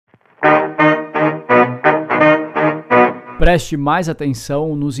Preste mais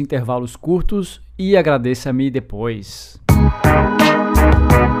atenção nos intervalos curtos e agradeça-me depois.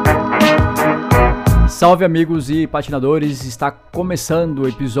 Salve amigos e patinadores, está começando o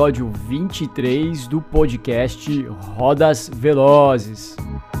episódio 23 do podcast Rodas Velozes.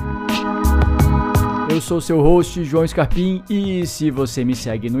 Eu sou seu host, João Scarpim, e se você me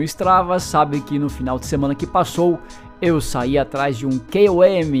segue no Strava, sabe que no final de semana que passou, eu saí atrás de um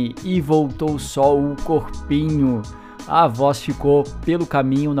KOM e voltou só o corpinho. A voz ficou pelo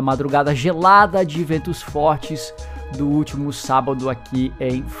caminho na madrugada gelada de ventos fortes do último sábado aqui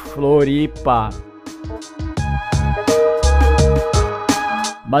em Floripa.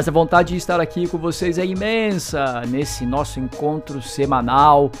 Mas a vontade de estar aqui com vocês é imensa nesse nosso encontro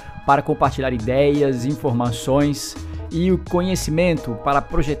semanal para compartilhar ideias, informações e o conhecimento para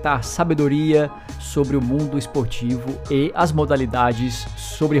projetar sabedoria sobre o mundo esportivo e as modalidades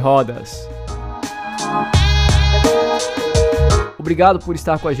sobre rodas. Obrigado por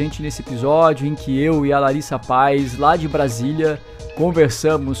estar com a gente nesse episódio em que eu e a Larissa Paz, lá de Brasília,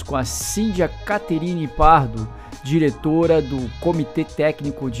 conversamos com a Cíndia Caterine Pardo, diretora do Comitê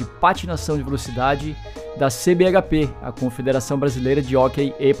Técnico de Patinação de Velocidade da CBHP, a Confederação Brasileira de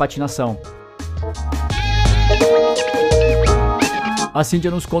Hóquei e Patinação. A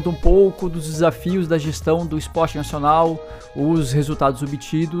Cíndia nos conta um pouco dos desafios da gestão do esporte nacional, os resultados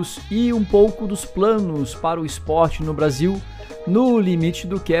obtidos e um pouco dos planos para o esporte no Brasil, no limite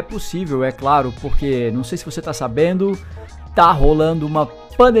do que é possível, é claro, porque não sei se você está sabendo, tá rolando uma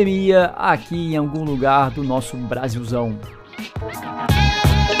pandemia aqui em algum lugar do nosso Brasilzão.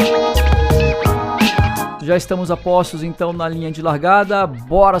 Já estamos a postos então na linha de largada,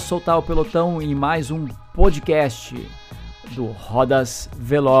 bora soltar o pelotão em mais um podcast do Rodas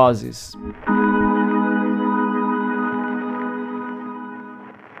Velozes.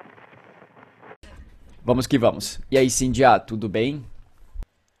 Vamos que vamos. E aí, Cíndia, tudo bem?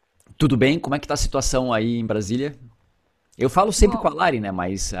 Tudo bem? Como é que tá a situação aí em Brasília? Eu falo sempre com a Lari, né?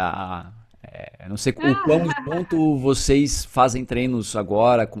 Mas não sei o quão junto vocês fazem treinos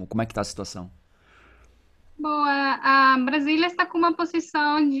agora, como é que tá a situação? Bom, a Brasília está com uma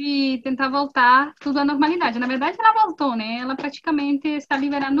posição de tentar voltar tudo à normalidade. Na verdade, ela voltou, né? Ela praticamente está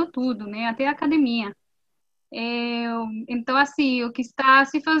liberando tudo, né? Até a academia. Então, assim, o que está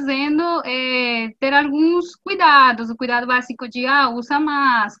se fazendo é ter alguns cuidados. O cuidado básico de usa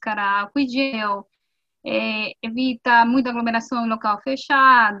máscara, álcool em gel, evita muita aglomeração em local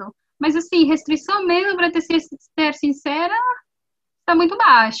fechado. Mas, assim, restrição mesmo, para ser sincera, está muito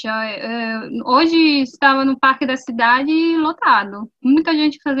baixa. Hoje estava no Parque da Cidade lotado. Muita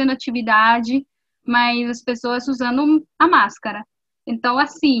gente fazendo atividade, mas as pessoas usando a máscara. Então,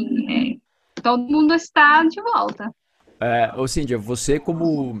 assim, todo mundo está de volta. Ô Cíndia, você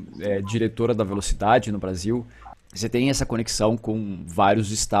como diretora da Velocidade no Brasil, você tem essa conexão com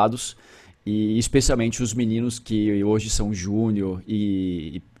vários estados e especialmente os meninos que hoje são júnior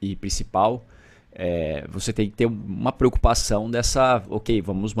e principal. Você tem que ter uma preocupação dessa, ok,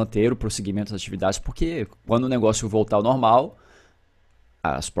 vamos manter o prosseguimento das atividades, porque quando o negócio voltar ao normal,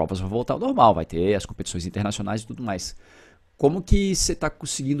 as provas vão voltar ao normal, vai ter as competições internacionais e tudo mais. Como que você está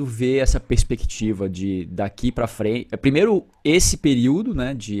conseguindo ver essa perspectiva de daqui para frente? Primeiro, esse período,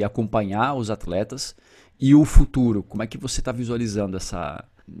 né, de acompanhar os atletas e o futuro. Como é que você está visualizando essa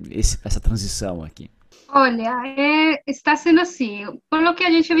transição aqui? Olha, está sendo assim, pelo que a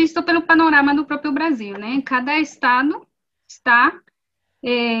gente visto pelo panorama do próprio Brasil, né? Cada estado está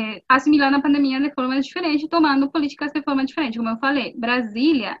assimilando a pandemia de forma diferente, tomando políticas de forma diferente. Como eu falei,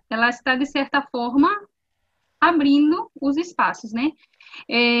 Brasília, ela está, de certa forma, abrindo os espaços, né?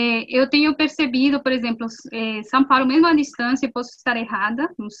 Eu tenho percebido, por exemplo, São Paulo, mesmo à distância, posso estar errada,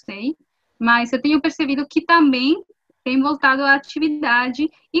 não sei, mas eu tenho percebido que também tem voltado à atividade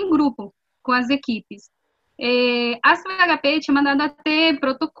em grupo, com as equipes. A CBHP tinha mandado até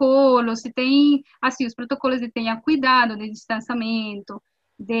protocolos, se tem, assim, os protocolos de tenha cuidado, de distanciamento,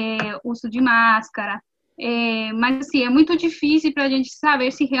 de uso de máscara, mas, assim, é muito difícil para a gente saber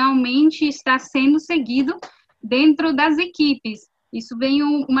se realmente está sendo seguido dentro das equipes. Isso vem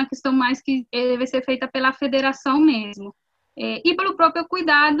uma questão mais que deve ser feita pela federação mesmo, e pelo próprio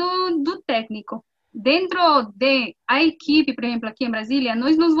cuidado do técnico. Dentro da equipe, por exemplo, aqui em Brasília,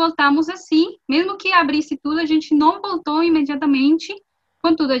 nós nos voltamos assim, mesmo que abrisse tudo, a gente não voltou imediatamente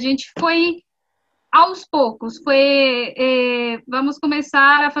com tudo, a gente foi aos poucos, vamos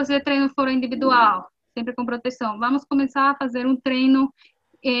começar a fazer treino fora individual, sempre com proteção, vamos começar a fazer um treino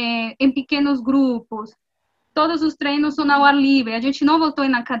em pequenos grupos, todos os treinos são ao ar livre, a gente não voltou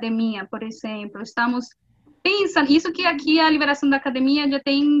na academia, por exemplo, estamos pensa nisso, que aqui a liberação da academia já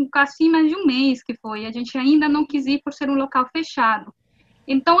tem quase mais de um mês que foi, a gente ainda não quis ir por ser um local fechado.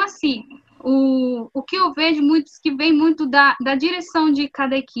 Então, assim, o que eu vejo muitos que vem muito da direção de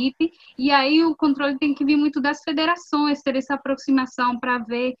cada equipe, e aí o controle tem que vir muito das federações, ter essa aproximação para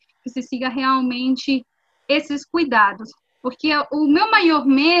ver que se siga realmente esses cuidados. Porque o meu maior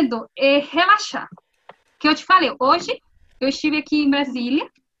medo é relaxar. Que eu te falei, hoje eu estive aqui em Brasília,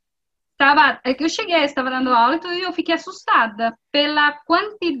 eu cheguei, estava dando aula e eu fiquei assustada pela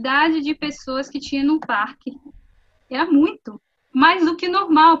quantidade de pessoas que tinha no parque. Era muito, mais do que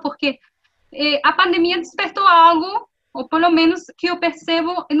normal, porque a pandemia despertou algo, ou pelo menos que eu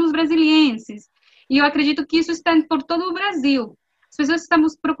percebo nos brasilienses. E eu acredito que isso está por todo o Brasil. As pessoas estão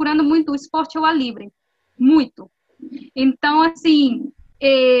procurando muito o esporte ao ar livre, muito. Então, assim,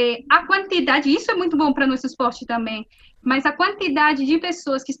 a quantidade, isso é muito bom para nosso esporte também, mas a quantidade de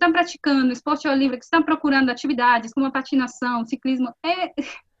pessoas que estão praticando esporte ao ar livre, que estão procurando atividades como a patinação, ciclismo,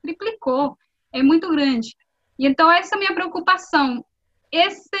 triplicou, é muito grande. E então, essa é a minha preocupação,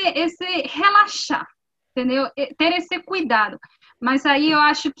 esse relaxar, entendeu? Ter esse cuidado. Mas aí eu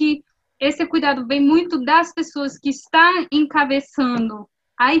acho que esse cuidado vem muito das pessoas que estão encabeçando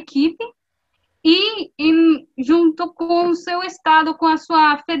a equipe e junto com o seu estado, com a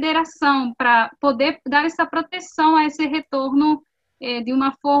sua federação, para poder dar essa proteção a esse retorno de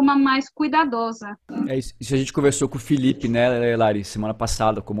uma forma mais cuidadosa. Isso a gente conversou com o Felipe, né, Lari, semana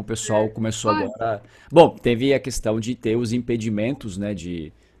passada, como o pessoal começou agora. Bom, teve a questão de ter os impedimentos, né,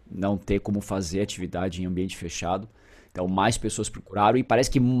 de não ter como fazer atividade em ambiente fechado. Então, mais pessoas procuraram e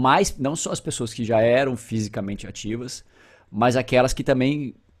parece que mais, não só as pessoas que já eram fisicamente ativas, mas aquelas que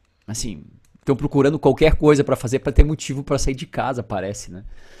também, assim, estão procurando qualquer coisa para fazer para ter motivo para sair de casa, parece, né?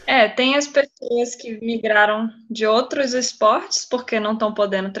 Tem as pessoas que migraram de outros esportes porque não estão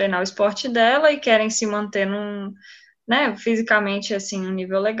podendo treinar o esporte dela e querem se manter né, fisicamente, assim, um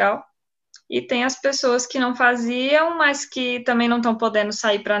nível legal. E tem as pessoas que não faziam, mas que também não estão podendo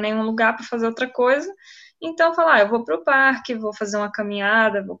sair para nenhum lugar para fazer outra coisa. Então, falar, eu vou para o parque, vou fazer uma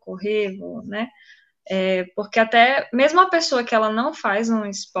caminhada, vou correr, né? Porque até mesmo a pessoa que ela não faz um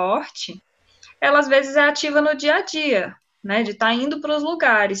esporte, ela às vezes é ativa no dia a dia, né? De estar indo para os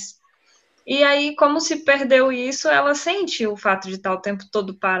lugares. E aí, como se perdeu isso, ela sente o fato de estar o tempo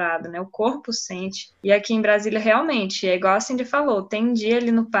todo parada, né? O corpo sente. E aqui em Brasília, realmente, é igual a Cindy falou, tem dia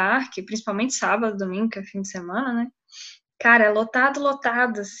ali no parque, principalmente sábado, domingo, que é fim de semana, né? Cara, é lotado,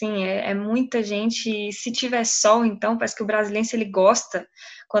 assim, é muita gente. E se tiver sol, então, parece que o brasileiro, ele gosta,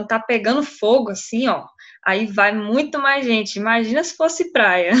 quando tá pegando fogo, assim, ó, aí vai muito mais gente. Imagina se fosse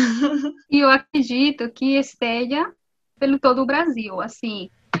praia. E eu acredito que esteja pelo todo o Brasil,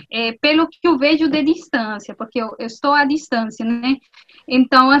 assim, pelo que eu vejo de distância, porque eu estou à distância, né?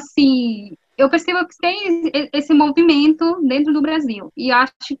 Então, assim, eu percebo que tem esse movimento dentro do Brasil, e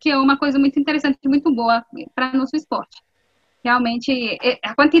acho que é uma coisa muito interessante, muito boa para nosso esporte. Realmente,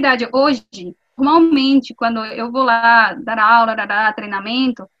 a quantidade hoje, normalmente, quando eu vou lá dar aula, dar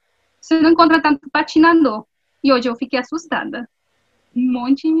treinamento, você não encontra tanto patinador. E hoje eu fiquei assustada. Um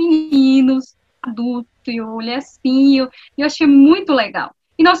monte de meninos, adultos, e eu olhei assim, eu achei muito legal.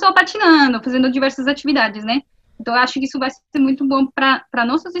 E não só patinando, fazendo diversas atividades, né? Então, eu acho que isso vai ser muito bom para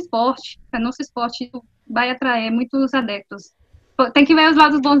nossos esportes, para nosso esporte vai atrair muitos adeptos. Tem que ver os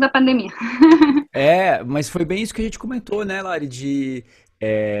lados bons da pandemia. Mas foi bem isso que a gente comentou, né, Lari, de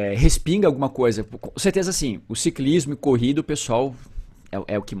respinga alguma coisa. Com certeza, sim, o ciclismo e corrida, o pessoal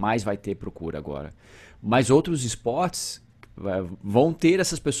é o que mais vai ter procura agora. Mas outros esportes vão ter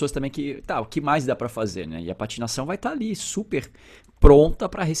essas pessoas também que, tá, o que mais dá pra fazer, né? E a patinação vai estar ali super pronta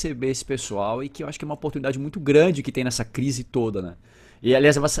pra receber esse pessoal e que eu acho que é uma oportunidade muito grande que tem nessa crise toda, né? E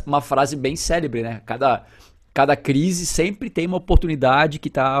aliás, é uma frase bem célebre, né? Cada crise sempre tem uma oportunidade que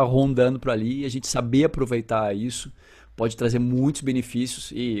está rondando por ali e a gente saber aproveitar isso pode trazer muitos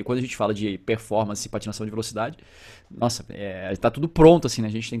benefícios. E quando a gente fala de performance e patinação de velocidade, nossa, tá tudo pronto, assim, né?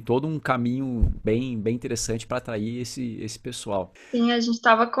 A gente tem todo um caminho bem interessante para atrair esse pessoal. Sim, a gente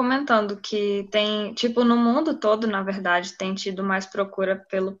estava comentando que tem, tipo, no mundo todo, na verdade, tem tido mais procura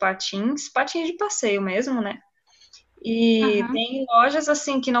pelo patins de passeio mesmo, né? E Uhum. tem lojas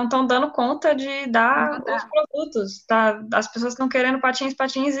assim que não estão dando conta de dar os produtos, tá? As pessoas estão querendo patins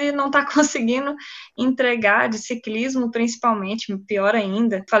e não tá conseguindo entregar de ciclismo, principalmente, pior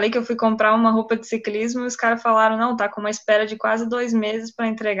ainda. Falei que eu fui comprar uma roupa de ciclismo e os caras falaram, não, tá com uma espera de quase 2 meses para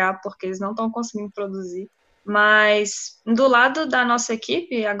entregar, porque eles não estão conseguindo produzir. Mas do lado da nossa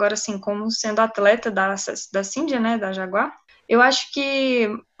equipe, agora assim, como sendo atleta da Cíndia, né, da Jaguar, eu acho que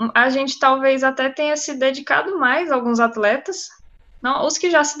a gente talvez até tenha se dedicado mais, alguns atletas, não, os que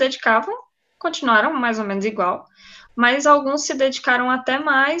já se dedicavam, continuaram mais ou menos igual, mas alguns se dedicaram até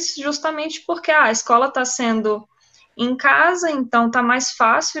mais, justamente porque a escola está sendo em casa, então está mais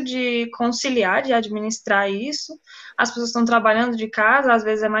fácil de conciliar, de administrar isso. As pessoas estão trabalhando de casa, às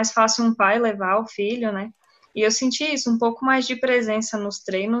vezes é mais fácil um pai levar o filho, né? E eu senti isso, um pouco mais de presença nos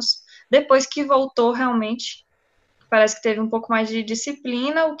treinos, depois que voltou realmente. Parece que teve um pouco mais de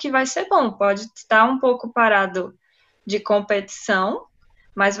disciplina, o que vai ser bom. Pode estar um pouco parado de competição,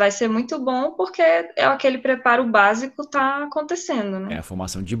 mas vai ser muito bom porque é aquele preparo básico está acontecendo, É né? a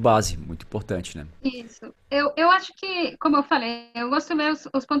formação de base, muito importante, né? Isso. Eu acho que, como eu falei, eu gosto de ver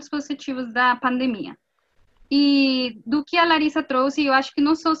os pontos positivos da pandemia. E do que a Larissa trouxe, eu acho que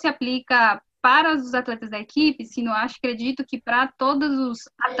não só se aplica para os atletas da equipe, sino acredito que para todos os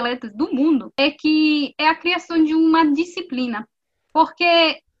atletas do mundo, é que é a criação de uma disciplina.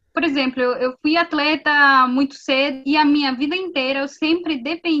 Porque, por exemplo, eu fui atleta muito cedo e a minha vida inteira eu sempre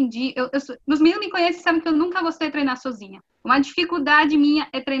dependi. Os meninos me conhecem, sabem que eu nunca gostei de treinar sozinha. Uma dificuldade minha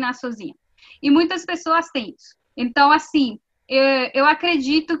é treinar sozinha. E muitas pessoas têm isso. Então, assim, eu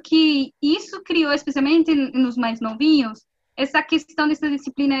acredito que isso criou, especialmente nos mais novinhos, essa questão dessa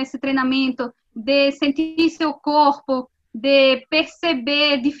disciplina, esse treinamento, de sentir seu corpo, de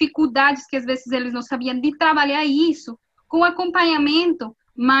perceber dificuldades que às vezes eles não sabiam, de trabalhar isso com acompanhamento,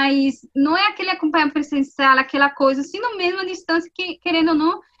 mas não é aquele acompanhamento presencial, aquela coisa, sino mesmo a distância que, querendo ou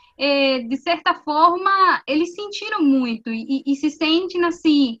não, de certa forma, eles sentiram muito e se sentem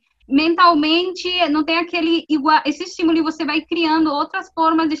assim, mentalmente, não tem aquele igual, esse estímulo e você vai criando outras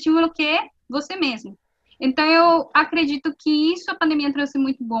formas de estímulo que é você mesmo. Então, eu acredito que isso a pandemia trouxe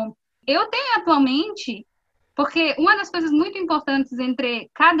muito bom. Eu tenho atualmente, porque uma das coisas muito importantes entre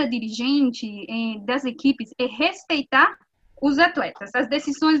cada dirigente das equipes é respeitar os atletas, as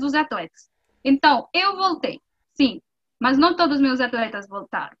decisões dos atletas. Então, eu voltei, sim, mas não todos os meus atletas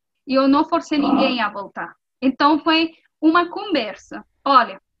voltaram. E eu não forcei ninguém a voltar. Então, foi uma conversa.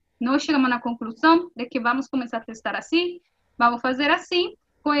 Olha, nós chegamos na conclusão de que vamos começar a testar assim, vamos fazer assim,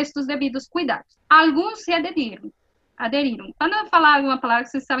 com estes devidos cuidados. Alguns se aderiram. Quando eu falar alguma palavra,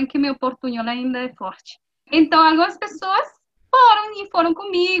 vocês sabem que meu portunhol ainda é forte. Então, algumas pessoas foram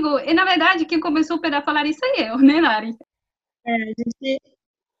comigo. E, na verdade, quem começou a falar isso é eu, né, Lari?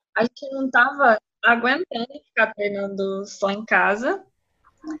 A gente não estava aguentando ficar treinando só em casa,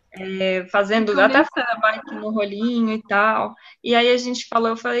 fazendo até bike no rolinho e tal. E aí a gente falou,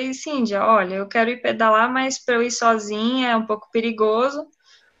 eu falei, Cíndia, olha, eu quero ir pedalar, mas para eu ir sozinha é um pouco perigoso.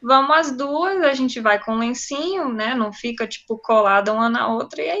 Vamos as duas, a gente vai com lencinho, né? Não fica tipo colada uma na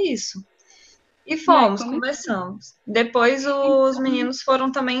outra e é isso. E fomos, começamos. Depois os meninos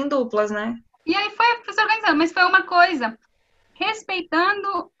foram também em duplas, né? E aí foi se organizando, mas foi uma coisa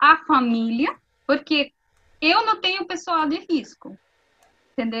respeitando a família, porque eu não tenho pessoal de risco,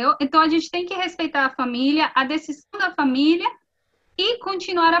 entendeu? Então, a gente tem que respeitar a família, a decisão da família e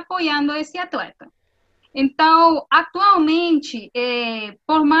continuar apoiando esse atleta. Então, atualmente,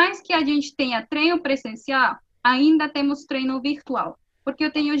 por mais que a gente tenha treino presencial, ainda temos treino virtual, porque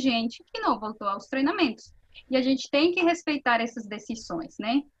eu tenho gente que não voltou aos treinamentos. E a gente tem que respeitar essas decisões,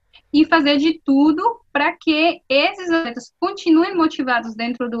 né? E fazer de tudo para que esses atletas continuem motivados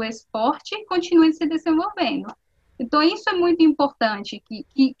dentro do esporte e continuem se desenvolvendo. Então, isso é muito importante,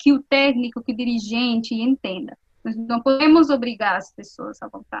 que o técnico, que o dirigente entenda. Nós não podemos obrigar as pessoas a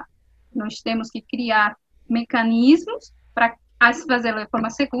voltar. Nós temos que criar mecanismos para se fazer de forma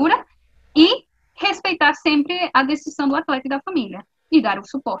segura e respeitar sempre a decisão do atleta e da família e dar o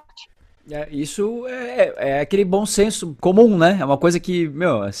suporte. Isso é aquele bom senso comum, né? É uma coisa que,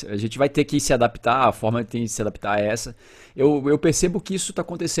 meu, a gente vai ter que se adaptar, a forma tem de se adaptar é essa. Eu percebo que isso está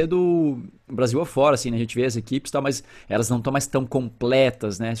acontecendo no Brasil afora, assim, né? A gente vê as equipes e tal, mas elas não estão mais tão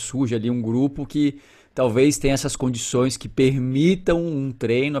completas, né? Surge ali um grupo que talvez tenha essas condições que permitam um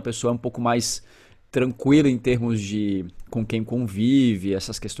treino, a pessoa é um pouco mais tranquila em termos de com quem convive,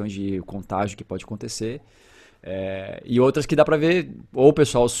 essas questões de contágio que pode acontecer. E outras que dá pra ver, ou o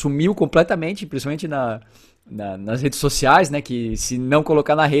pessoal sumiu completamente, principalmente nas redes sociais, né? Que se não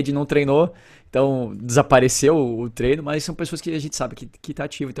colocar na rede não treinou, então desapareceu o treino, mas são pessoas que a gente sabe que tá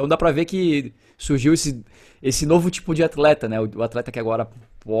ativo. Então dá pra ver que surgiu esse novo tipo de atleta, né? O atleta que agora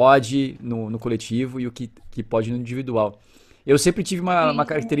pode no coletivo e o que pode no individual. Eu sempre tive uma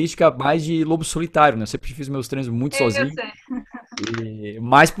característica mais de lobo solitário, né? Eu sempre fiz meus treinos muito sozinho.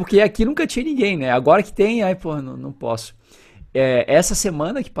 Mas porque aqui nunca tinha ninguém, né? Agora que tem, aí, pô, não posso. Essa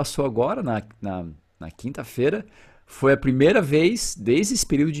semana que passou agora, na quinta-feira, Foi a primeira vez, desde esse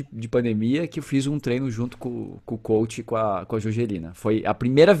período de pandemia, que eu fiz um treino junto com o coach e com a Jorgelina. Foi a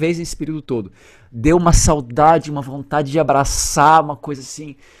primeira vez nesse período todo. Deu uma saudade, uma vontade de abraçar, uma coisa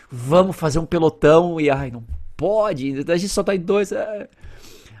assim. Vamos fazer um pelotão e, ai, não pode, a gente só tá em dois.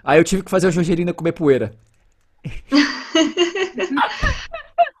 Aí eu tive que fazer a Jorgelina comer poeira.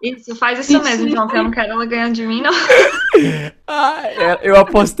 Isso, faz isso mesmo, João, que eu não quero ela ganhando de mim, não. Eu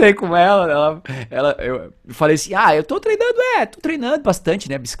apostei com eu falei assim, eu tô treinando bastante,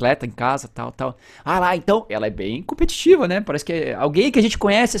 né, bicicleta em casa, tal. Lá, então, ela é bem competitiva, né, parece que é alguém que a gente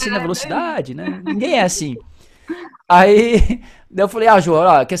conhece, assim, na velocidade, né, ninguém é assim. Aí, daí eu falei,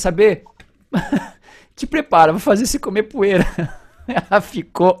 João, quer saber? Te prepara, vou fazer você comer poeira. Ela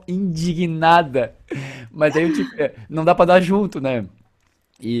ficou indignada, mas aí não dá pra dar junto, né.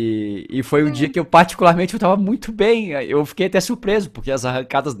 E foi um dia que eu particularmente eu tava muito bem. Eu fiquei até surpreso, porque as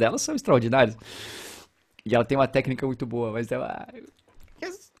arrancadas dela são extraordinárias. E ela tem uma técnica muito boa,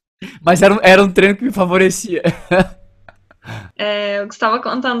 mas era um treino que me favorecia. Eu estava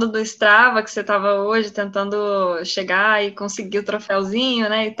contando do Strava, que você estava hoje tentando chegar e conseguir o troféuzinho,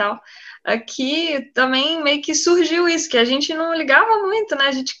 né, e tal. Aqui também meio que surgiu isso, que a gente não ligava muito, né?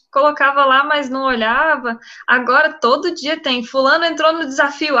 A gente colocava lá, mas não olhava. Agora todo dia tem, fulano entrou no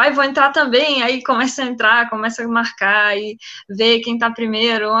desafio, aí vou entrar também, aí começa a entrar, começa a marcar e ver quem tá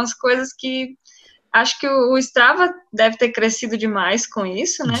primeiro, umas coisas que acho que o Strava deve ter crescido demais com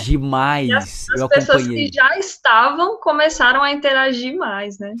isso, né? E Demais, eu as pessoas que acompanhei. já estavam começaram a interagir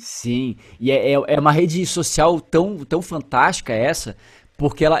mais, né? Sim, e é uma rede social tão fantástica essa,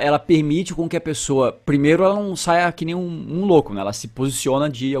 porque ela permite com que a pessoa, primeiro ela não saia que nem um louco, né? Ela se posiciona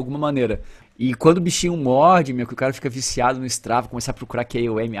de alguma maneira. E quando o bichinho morde, que o cara fica viciado no Strava, começar a procurar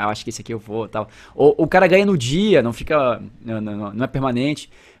KOM, acho que esse aqui eu vou, tal. O cara ganha no dia, não fica, não é permanente,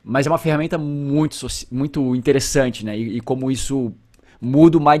 mas é uma ferramenta muito interessante, né? E como isso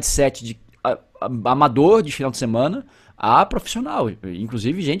muda o mindset de amador de final de semana a profissional.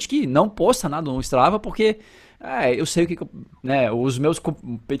 Inclusive gente que não posta nada no Strava porque eu sei o que, né, os meus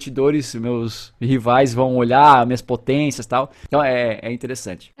competidores, meus rivais vão olhar, minhas potências e tal. Então é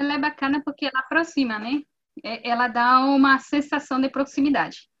interessante. Ela é bacana porque ela aproxima, né? Ela dá uma sensação de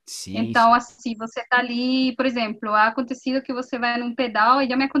proximidade. Sim, Então, sim. assim, você tá ali, por exemplo, ha acontecido que você vai num pedal e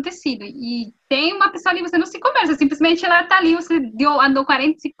já me acontecido. E tem uma pessoa ali, você não se conversa, simplesmente ela tá ali, você andou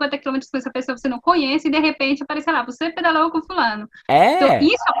 40, 50 quilômetros com essa pessoa, você não conhece, e de repente aparece lá, você pedalou com fulano. Então, É!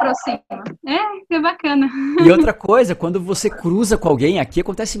 isso aproxima. É bacana. E outra coisa, quando você cruza com alguém, aqui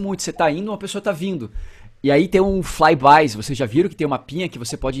acontece muito, você tá indo, uma pessoa tá vindo. E aí tem um flybys, vocês já viram que tem uma mapinha que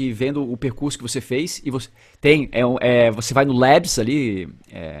você pode ir vendo o percurso que você fez e você você vai no Labs ali,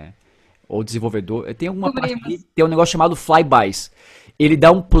 ou desenvolvedor, tem alguma parte ali, Cobrimos. tem um negócio chamado flybys. Ele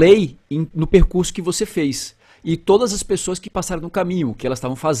dá um play no percurso que você fez e todas as pessoas que passaram no caminho, o que elas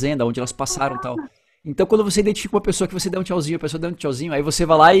estavam fazendo, aonde elas passaram, e tal. Então, quando você identifica uma pessoa que você dá um tchauzinho, a pessoa dá um tchauzinho, aí você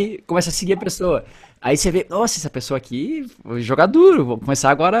vai lá e começa a seguir a pessoa. Aí você vê, nossa, essa pessoa aqui, vou jogar duro, vou começar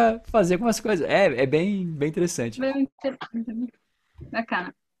agora a fazer algumas coisas. É bem interessante. Bem interessante.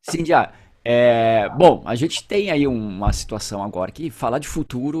 Bacana. Cindia, bom, a gente tem aí uma situação agora que falar de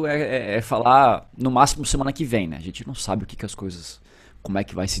futuro é falar no máximo semana que vem, né? A gente não sabe o que as coisas, como é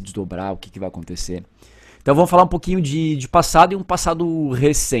que vai se desdobrar, o que vai acontecer. Então vamos falar um pouquinho de passado e um passado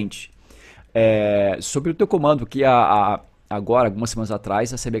recente. Sobre o teu comando, que agora, algumas semanas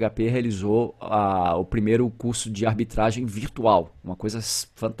atrás, a CBHP realizou o primeiro curso de arbitragem virtual. Uma coisa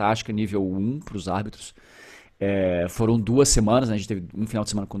fantástica, nível 1 para os árbitros. Foram 2 semanas, né? A gente teve um final de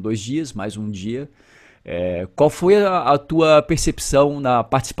semana com 2 dias, mais um dia. Qual foi a tua percepção na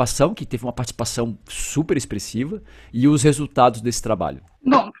participação, que teve uma participação super expressiva, e os resultados desse trabalho?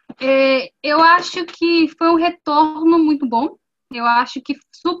 Bom, eu acho que foi um retorno muito bom. Eu acho que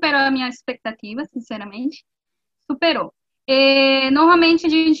superou a minha expectativa, sinceramente. Superou. Normalmente a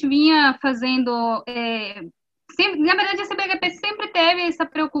gente vinha fazendo. Sempre, na verdade, a CBHP sempre teve essa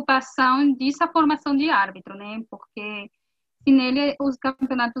preocupação disso, a formação de árbitro, né? Porque se nele os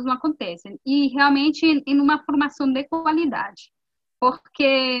campeonatos não acontecem. E realmente em uma formação de qualidade.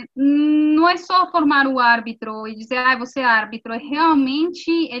 Porque não é só formar o árbitro e dizer, você é árbitro, é realmente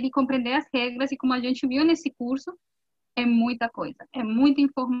ele compreender as regras, e como a gente viu nesse curso, é muita coisa, é muita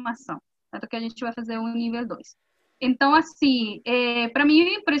informação. Tanto que a gente vai fazer o nível 2. Então, assim, para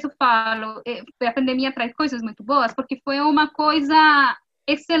mim, por isso eu falo, a pandemia traz coisas muito boas, porque foi uma coisa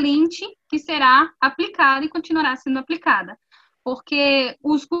excelente que será aplicada e continuará sendo aplicada. Porque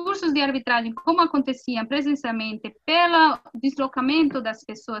os cursos de arbitragem, como aconteciam presencialmente, pelo deslocamento das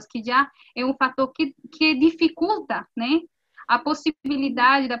pessoas, que já é um fator que dificulta, né, a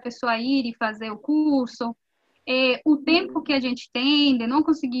possibilidade da pessoa ir e fazer o curso, o tempo que a gente tem, de não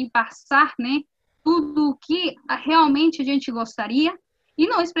conseguir passar, né, tudo o que realmente a gente gostaria, e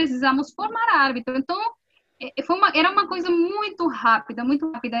nós precisamos formar árbitro. Então, era uma coisa muito rápida,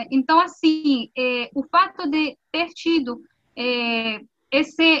 muito rápida. Então, assim, o fato de ter tido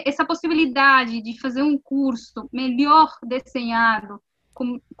essa possibilidade de fazer um curso melhor desenhado,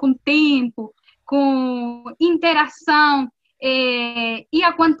 com tempo, com interação, e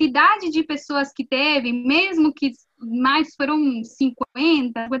a quantidade de pessoas que teve, mesmo que mais foram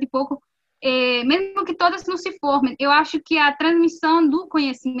 50 e pouco, mesmo que todas não se formem, eu acho que a transmissão do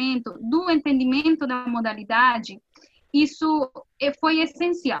conhecimento, do entendimento da modalidade, isso foi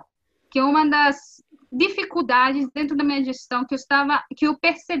essencial, que é uma das dificuldades dentro da minha gestão que eu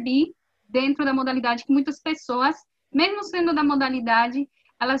percebi dentro da modalidade, que muitas pessoas, mesmo sendo da modalidade,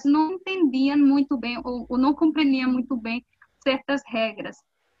 elas não entendiam muito bem ou não compreendiam muito bem certas regras.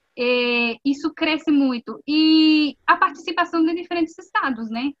 Isso cresce muito. E a participação de diferentes estados,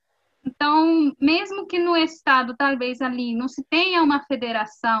 né? Então, mesmo que no estado, talvez ali, não se tenha uma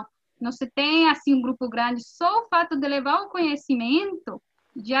federação, não se tenha, assim, um grupo grande, só o fato de levar o conhecimento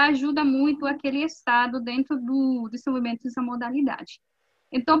já ajuda muito aquele estado dentro do desenvolvimento dessa modalidade.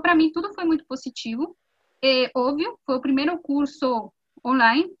 Então, para mim, tudo foi muito positivo. Óbvio, foi o primeiro curso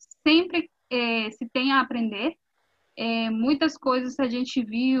online, sempre se tem a aprender. Muitas coisas a gente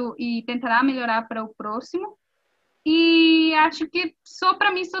viu e tentará melhorar para o próximo. E acho que só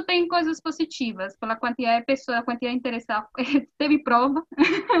para mim só tem coisas positivas, pela quantidade de pessoas, a quantidade interessada, teve prova.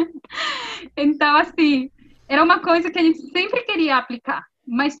 Então, assim, era uma coisa que a gente sempre queria aplicar,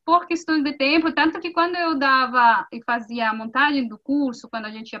 mas por questões de tempo, tanto que quando eu dava e fazia a montagem do curso, quando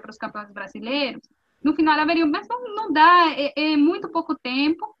a gente ia para os campeonatos brasileiros, no final haveria, mas não dá, é muito pouco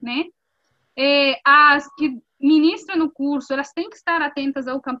tempo, né? As que ministram no curso, elas têm que estar atentas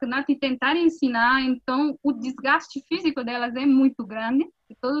ao campeonato e tentar ensinar, então o desgaste físico delas é muito grande,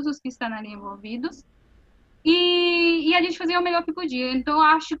 de todos os que estão ali envolvidos, e a gente fazia o melhor que podia. Então,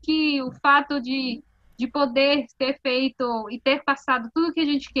 acho que o fato de poder ter feito e ter passado tudo que a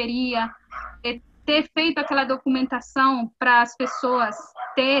gente queria, ter feito aquela documentação para as pessoas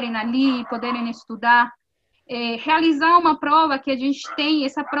terem ali, poderem estudar, realizar uma prova que a gente tem,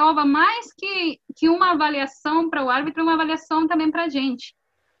 essa prova mais que uma avaliação para o árbitro, uma avaliação também para a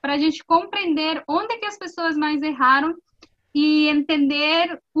gente compreender onde que as pessoas mais erraram e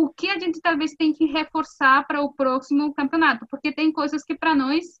entender o que a gente talvez tem que reforçar para o próximo campeonato, porque tem coisas que para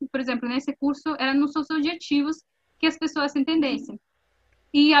nós, por exemplo, nesse curso, eram os objetivos que as pessoas entendessem.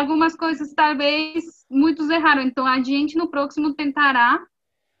 E algumas coisas talvez muitos erraram, então a gente no próximo tentará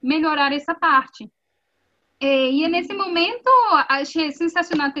melhorar essa parte. E nesse momento, achei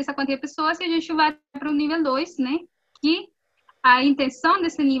sensacional ter essa quantia de pessoas e a gente vai para o nível 2, né? Que a intenção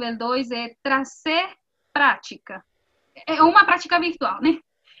desse nível 2 é trazer prática. É uma prática virtual, né?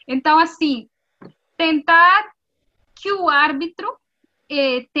 Então, assim, tentar que o árbitro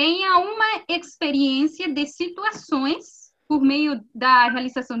tenha uma experiência de situações por meio da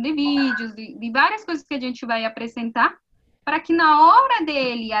realização de vídeos, de várias coisas que a gente vai apresentar, para que na hora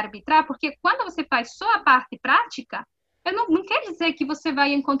dele arbitrar, porque quando você faz só a parte prática, não quer dizer que você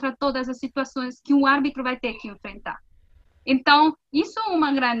vai encontrar todas as situações que um árbitro vai ter que enfrentar. Então, isso é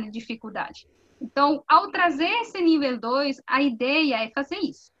uma grande dificuldade. Então, ao trazer esse nível 2, a ideia é fazer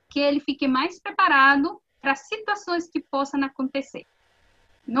isso, que ele fique mais preparado para situações que possam acontecer.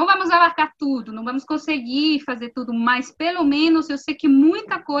 Não vamos abarcar tudo, não vamos conseguir fazer tudo, mas pelo menos eu sei que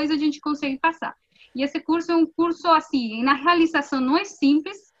muita coisa a gente consegue passar. E esse curso é um curso, assim, na realização não é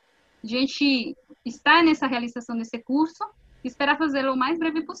simples, a gente está nessa realização desse curso e espera fazê-lo o mais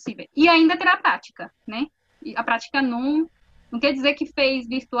breve possível. E ainda terá prática, né? E a prática não quer dizer que fez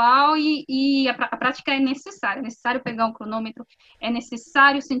virtual e a prática é necessário pegar um cronômetro, é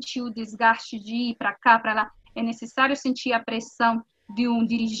necessário sentir o desgaste de ir para cá, para lá, é necessário sentir a pressão de um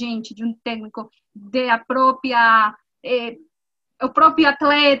dirigente, de um técnico, o próprio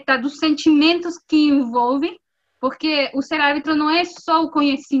atleta, dos sentimentos que envolve, porque o ser árbitro não é só o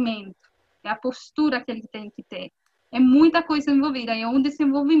conhecimento, é a postura que ele tem que ter. É muita coisa envolvida, é um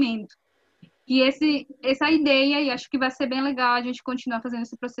desenvolvimento. E essa ideia, e acho que vai ser bem legal a gente continuar fazendo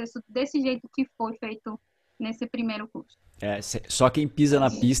esse processo desse jeito que foi feito nesse primeiro curso. Só quem pisa na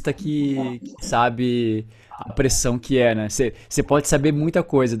pista que sabe a pressão que é, né? Você pode saber muita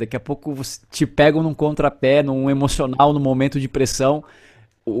coisa, daqui a pouco te pegam num contrapé, num emocional, num momento de pressão,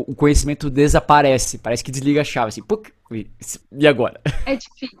 o conhecimento desaparece, parece que desliga a chave, assim, e agora? É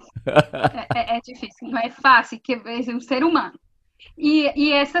difícil, é difícil, não é fácil, que é um ser humano.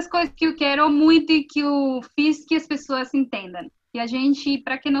 E essas coisas que eu quero muito e que eu fiz que as pessoas entendam. E a gente,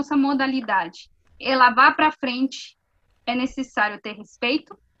 para que nossa modalidade, ela vá para frente, é necessário ter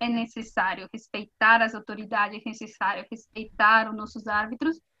respeito, é necessário respeitar as autoridades, é necessário respeitar os nossos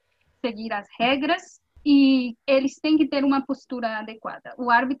árbitros, seguir as regras, e eles têm que ter uma postura adequada. O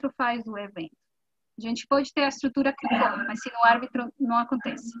árbitro faz o evento. A gente pode ter a estrutura que for, mas sem o árbitro não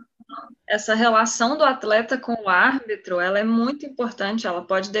acontece. Essa relação do atleta com o árbitro, ela é muito importante, ela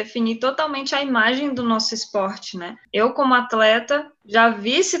pode definir totalmente a imagem do nosso esporte, né? Eu, como atleta, já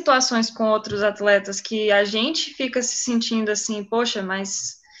vi situações com outros atletas que a gente fica se sentindo assim, poxa,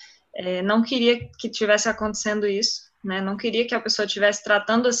 mas não queria que tivesse acontecendo isso, né? Não queria que a pessoa estivesse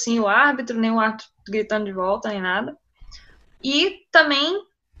tratando assim o árbitro, nem o árbitro gritando de volta, nem nada. E também,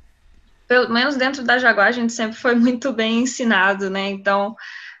 pelo menos dentro da Jaguar, a gente sempre foi muito bem ensinado, né? Então,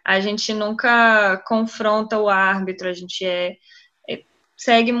 a gente nunca confronta o árbitro, a gente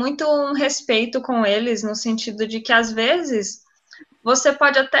segue muito um respeito com eles, no sentido de que, às vezes, você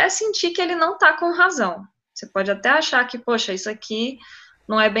pode até sentir que ele não está com razão. Você pode até achar que, poxa, isso aqui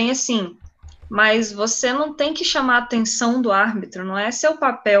não é bem assim. Mas você não tem que chamar a atenção do árbitro, não é seu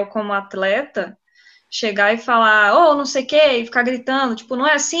papel como atleta chegar e falar, oh, não sei o quê, e ficar gritando, tipo, não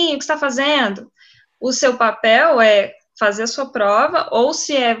é assim, o que você está fazendo? O seu papel é fazer a sua prova, ou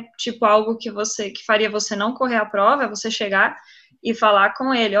se é, tipo, algo que faria você não correr a prova, é você chegar e falar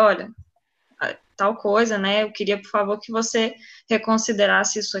com ele, olha, tal coisa, né, eu queria, por favor, que você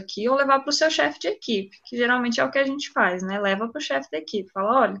reconsiderasse isso aqui, ou levar para o seu chefe de equipe, que geralmente é o que a gente faz, né, leva para o chefe da equipe,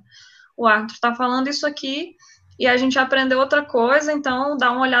 fala, olha, o árbitro está falando isso aqui, e a gente aprendeu outra coisa, então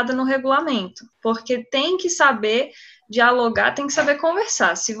dá uma olhada no regulamento, porque tem que saber dialogar, tem que saber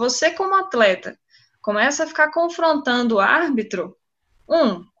conversar. Se você, como atleta, começa a ficar confrontando o árbitro,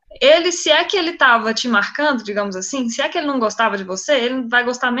 ele, se é que ele estava te marcando, digamos assim, se é que ele não gostava de você, ele vai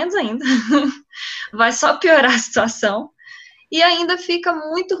gostar menos ainda, vai só piorar a situação, e ainda fica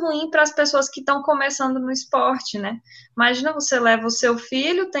muito ruim para as pessoas que estão começando no esporte, né? Imagina, você leva o seu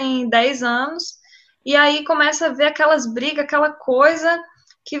filho, tem 10 anos, e aí começa a ver aquelas brigas, aquela coisa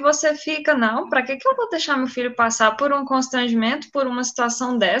que você fica, não, para que eu vou deixar meu filho passar por um constrangimento, por uma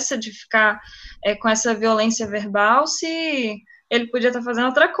situação dessa, de ficar com essa violência verbal, se ele podia estar fazendo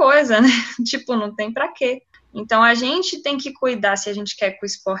outra coisa, né? Tipo, não tem para quê. Então, a gente tem que cuidar, se a gente quer que o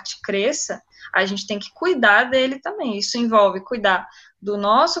esporte cresça, a gente tem que cuidar dele também. Isso envolve cuidar do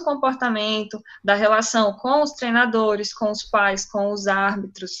nosso comportamento, da relação com os treinadores, com os pais, com os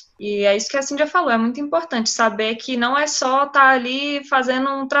árbitros. E é isso que a Cíndia falou, é muito importante saber que não é só estar ali fazendo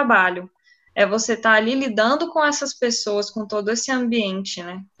um trabalho, é você estar ali lidando com essas pessoas, com todo esse ambiente,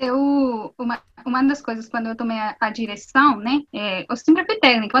 né? Uma das coisas, quando eu tomei a direção, né, eu sempre fui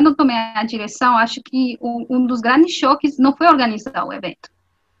técnica, quando eu tomei a direção, acho que um dos grandes choques não foi organizar o evento,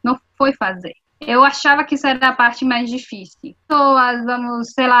 não foi fazer. Eu achava que isso era a parte mais difícil. Pessoas,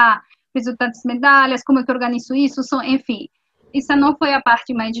 vamos, sei lá, fiz tantas medalhas, como é que eu organizo isso, enfim. Isso não foi a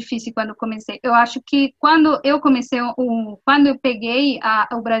parte mais difícil quando eu comecei. Eu acho que quando eu comecei, quando eu peguei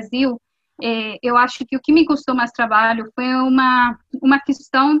o Brasil, eu acho que o que me custou mais trabalho foi uma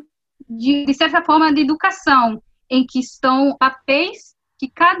questão, de certa forma, de educação, em que estão papéis que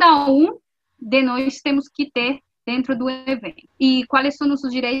cada um de nós temos que ter dentro do evento. E quais são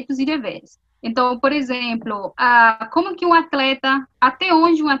nossos direitos e deveres. Então, por exemplo, como que um atleta, até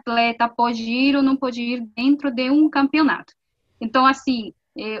onde um atleta pode ir ou não pode ir dentro de um campeonato. Então, assim,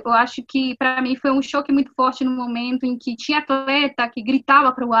 eu acho que para mim foi um choque muito forte no momento em que tinha atleta que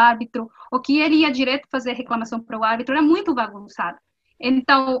gritava para o árbitro, ou que ele ia direto fazer reclamação para o árbitro, era muito bagunçado.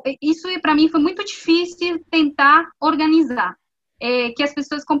 Então, isso para mim foi muito difícil tentar organizar, que as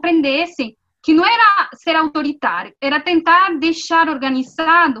pessoas compreendessem que não era ser autoritário, era tentar deixar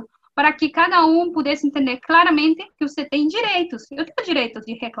organizado para que cada um pudesse entender claramente que você tem direitos. Eu tenho direitos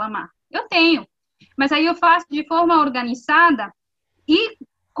de reclamar, eu tenho. Mas aí eu faço de forma organizada e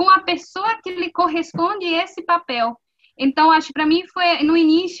com a pessoa que lhe corresponde esse papel. Então, acho que para mim, no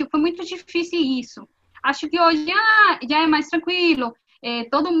início, foi muito difícil isso. Acho que hoje já é mais tranquilo,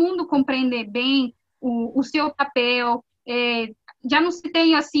 todo mundo compreende bem o seu papel, já não se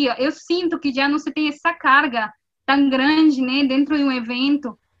tem, assim, eu sinto que já não se tem essa carga tão grande, né, dentro de um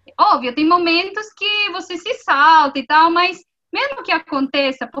evento. Óbvio, tem momentos que você se salta e tal, mas mesmo que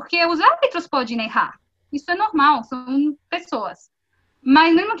aconteça, porque os árbitros podem errar, isso é normal, são pessoas.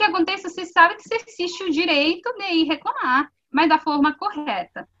 Mas mesmo que aconteça, você sabe que existe o direito de ir reclamar, mas da forma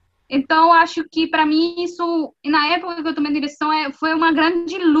correta. Então, acho que para mim isso, na época que eu tomei direção, foi uma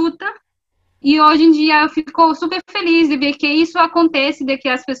grande luta, e hoje em dia eu fico super feliz de ver que isso acontece, de que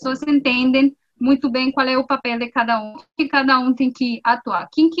as pessoas entendem muito bem qual é o papel de cada um, que cada um tem que atuar.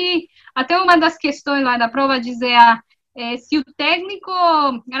 Até uma das questões lá da prova dizer se o técnico,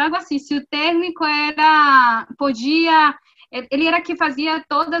 era algo assim, se o técnico ele era que fazia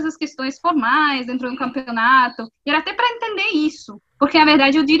todas as questões formais dentro do campeonato, e era até para entender isso, porque, na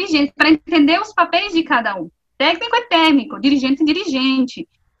verdade, o dirigente, para entender os papéis de cada um. Técnico é técnico, dirigente é dirigente.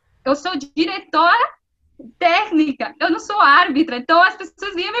 Eu sou diretora técnica, eu não sou árbitra, então as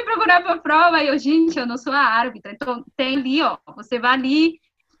pessoas iam me procurar para a prova, e eu, gente, eu não sou a árbitra, então tem ali, ó, você vai ali,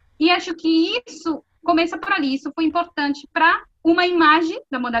 e acho que isso começa por ali, isso foi importante para uma imagem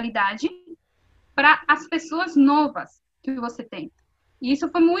da modalidade, para as pessoas novas que você tem. E isso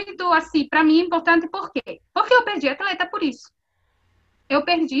foi muito, assim, para mim importante, por quê? Porque eu perdi atleta por isso. Eu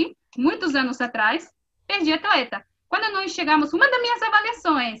perdi, muitos anos atrás, perdi atleta. Quando nós chegamos, uma das minhas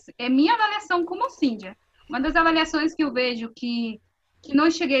avaliações, é minha avaliação como Cíndia, uma das avaliações que eu vejo que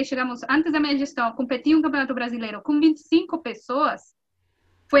nós chegamos, antes da minha gestão, a competir um campeonato brasileiro com 25 pessoas,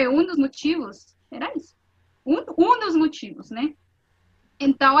 foi um dos motivos, era isso, um dos motivos, né?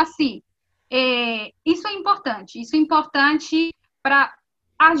 Então, assim, isso é importante para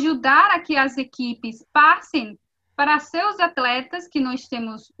ajudar a que as equipes passem para seus atletas que nós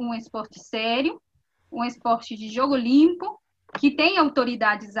temos um esporte sério, um esporte de jogo limpo, que tem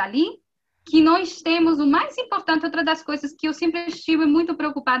autoridades ali, que nós temos o mais importante, outra das coisas que eu sempre estive muito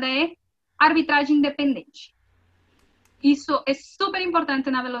preocupada é arbitragem independente. Isso é super importante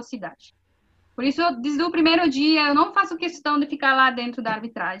na velocidade. Por isso, desde o primeiro dia, eu não faço questão de ficar lá dentro da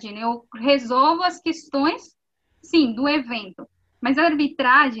arbitragem. Eu resolvo as questões, sim, do evento. Mas a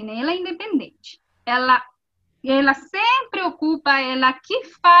arbitragem, né, ela é independente. Ela sempre ocupa, ela que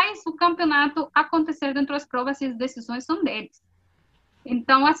faz o campeonato acontecer dentro das provas e as decisões são deles.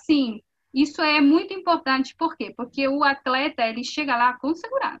 Então, assim, isso é muito importante. Por quê? Porque o atleta, ele chega lá com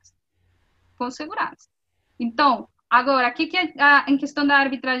segurança. Com segurança. Então, agora, o que em questão da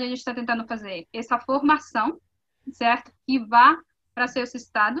arbitragem a gente está tentando fazer? Essa formação, certo? Que vá para seus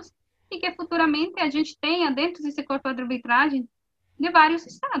estados e que futuramente a gente tenha dentro desse corpo de arbitragem de vários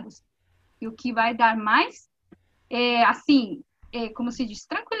estados. E o que vai dar mais, como se diz,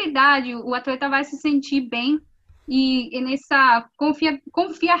 tranquilidade, o atleta vai se sentir bem e nessa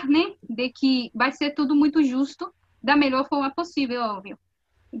confiar, né, de que vai ser tudo muito justo da melhor forma possível, óbvio.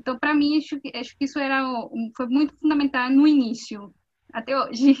 Então, para mim, acho que isso foi muito fundamental no início, até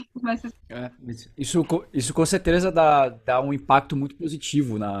hoje. Mas... Isso com certeza dá um impacto muito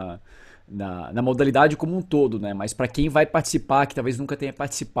positivo na modalidade como um todo, né? Mas para quem vai participar, que talvez nunca tenha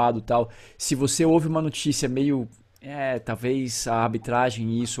participado e tal, se você ouve uma notícia meio, talvez a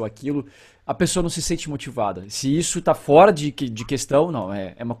arbitragem, isso ou aquilo, a pessoa não se sente motivada. Se isso tá fora de questão, não,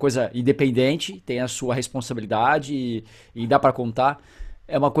 é uma coisa independente, tem a sua responsabilidade e dá para contar.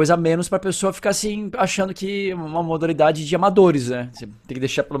 É uma coisa a menos para a pessoa ficar assim, achando que é uma modalidade de amadores, né? Você tem que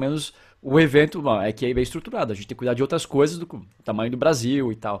deixar pelo menos o evento, é que é bem estruturado. A gente tem que cuidar de outras coisas, do tamanho do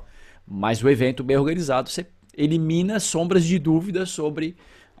Brasil e tal. Mas o evento bem organizado, você elimina sombras de dúvida sobre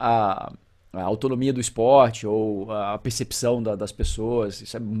a autonomia do esporte ou a percepção das pessoas.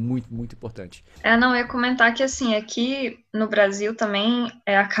 Isso é muito, muito importante. Não, eu ia comentar que, assim, aqui no Brasil também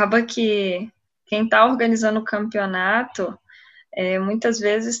acaba que quem está organizando o campeonato muitas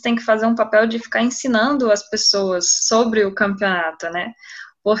vezes tem que fazer um papel de ficar ensinando as pessoas sobre o campeonato, né?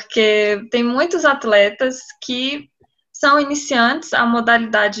 Porque tem muitos atletas que são iniciantes, a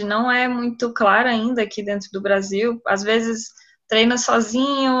modalidade não é muito clara ainda aqui dentro do Brasil, às vezes treina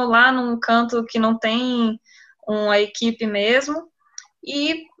sozinho, lá num canto que não tem uma equipe mesmo,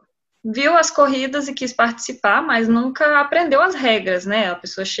 e viu as corridas e quis participar, mas nunca aprendeu as regras, né? A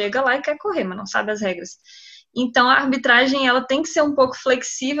pessoa chega lá e quer correr, mas não sabe as regras. Então, a arbitragem, ela tem que ser um pouco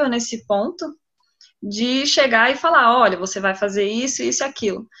flexível nesse ponto, de chegar e falar, olha, você vai fazer isso, isso e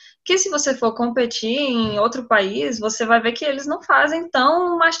aquilo. Que se você for competir em outro país, você vai ver que eles não fazem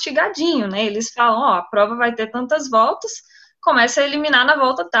tão mastigadinho, né? Eles falam, a prova vai ter tantas voltas, começa a eliminar na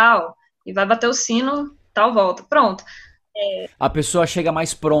volta tal, e vai bater o sino tal volta. Pronto. A pessoa chega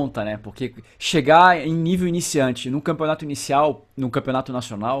mais pronta, né? Porque chegar em nível iniciante no campeonato inicial, no campeonato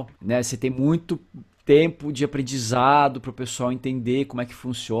nacional, né? Você tem muito tempo de aprendizado para o pessoal entender como é que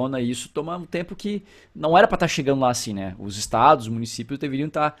funciona, e isso toma um tempo que não era para estar chegando lá assim, né? Os estados, os municípios deveriam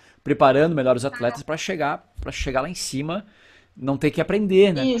estar preparando melhor os atletas para chegar lá em cima, não ter que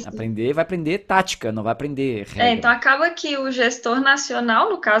aprender, né? Isso. Vai aprender tática, não vai aprender regra. Então acaba que o gestor nacional,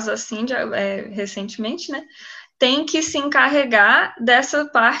 no caso assim, recentemente, né? Tem que se encarregar dessa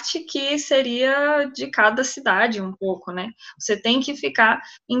parte que seria de cada cidade um pouco, né? Você tem que ficar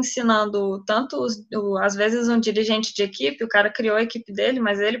ensinando tanto, às vezes, um dirigente de equipe, o cara criou a equipe dele,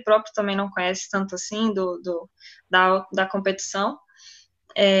 mas ele próprio também não conhece tanto assim da competição.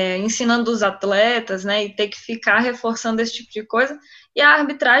 ensinando os atletas, né, e ter que ficar reforçando esse tipo de coisa. E a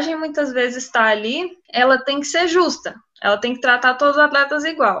arbitragem muitas vezes está ali, ela tem que ser justa, ela tem que tratar todos os atletas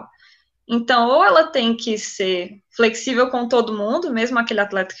igual. Então, ou ela tem que ser flexível com todo mundo, mesmo aquele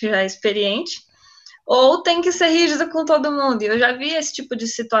atleta que já é experiente, ou tem que ser rígida com todo mundo. E eu já vi esse tipo de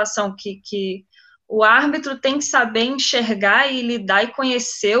situação que o árbitro tem que saber enxergar e lidar e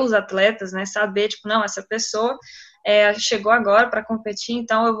conhecer os atletas, né? Saber, tipo, não, essa pessoa chegou agora para competir,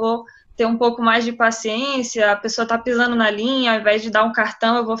 então eu vou ter um pouco mais de paciência, a pessoa está pisando na linha, ao invés de dar um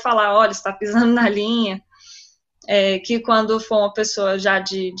cartão, eu vou falar, olha, está pisando na linha. Que quando for uma pessoa já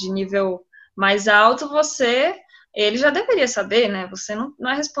de nível mais alto, ele já deveria saber, né? Você não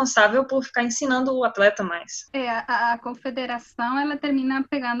é responsável por ficar ensinando o atleta mais. A confederação, ela termina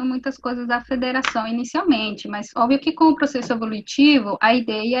pegando muitas coisas da federação inicialmente, mas óbvio que com o processo evolutivo, a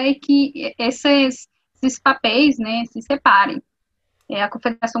ideia é que esses papéis, né, se separem. A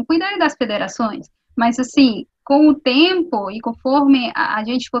confederação cuida das federações, mas assim, com o tempo e conforme a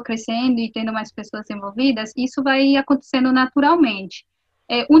gente for crescendo e tendo mais pessoas envolvidas, isso vai acontecendo naturalmente.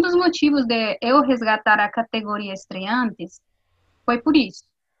 Um dos motivos de eu resgatar a categoria estreantes foi por isso,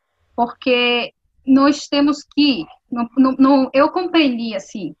 porque nós temos que, eu compreendi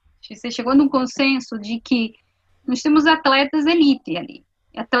assim, você chegou num consenso de que nós temos atletas elite ali,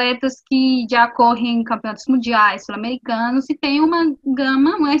 atletas que já correm em campeonatos mundiais, sul-americanos, e têm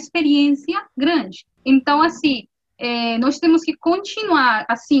uma experiência grande. Então, assim, nós temos que continuar,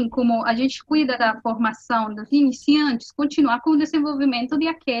 assim como a gente cuida da formação dos iniciantes, continuar com o desenvolvimento de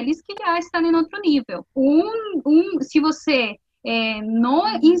aqueles que já estão em outro nível. Se você não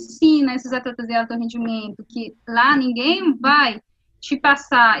ensina esses atletas de alto rendimento, que lá ninguém vai te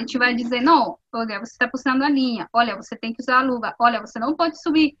passar e te vai dizer, não, olha, você está puxando a linha, olha, você tem que usar a luva, olha, você não pode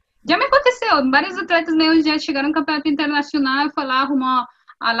subir. Já me aconteceu, vários atletas meus já chegaram no campeonato internacional, foi lá, arrumou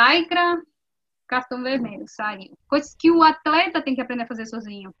a lycra, cartão vermelho, saiu. Coisas que o atleta tem que aprender a fazer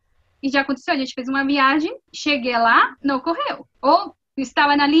sozinho. E já aconteceu, a gente fez uma viagem, cheguei lá, não correu. Ou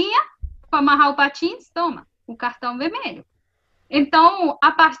estava na linha, para amarrar o patins, toma, o cartão vermelho. Então,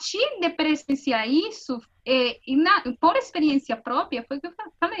 a partir de presenciar isso, por experiência própria, foi que eu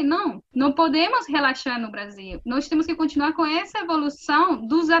falei, não podemos relaxar no Brasil. Nós temos que continuar com essa evolução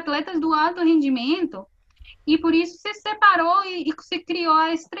dos atletas do alto rendimento, e por isso se separou e se criou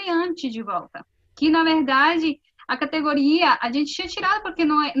a estreante de volta. Que, na verdade, a categoria, a gente tinha tirado porque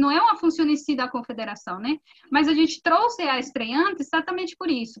não é uma função em si da confederação, né? Mas a gente trouxe a estreante exatamente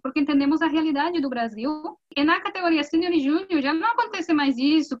por isso, porque entendemos a realidade do Brasil. E na categoria sênior e júnior já não acontece mais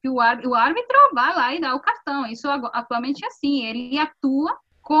isso, que o árbitro vai lá e dá o cartão. Isso atualmente é assim, ele atua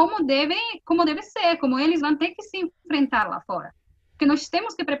como deve ser, como eles vão ter que se enfrentar lá fora. Porque nós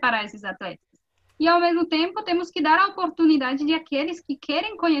temos que preparar esses atletas. E, ao mesmo tempo, temos que dar a oportunidade de aqueles que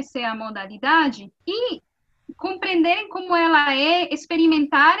querem conhecer a modalidade e compreenderem como ela é,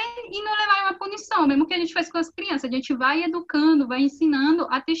 experimentarem e não levarem uma punição, mesmo que a gente faz com as crianças. A gente vai educando, vai ensinando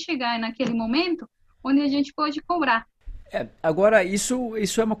até chegar naquele momento onde a gente pode cobrar. Agora, isso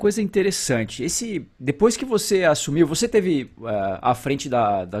é uma coisa interessante. Depois que você assumiu, você teve à frente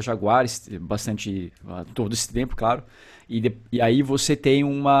da Jaguares bastante, todo esse tempo, claro, e aí você tem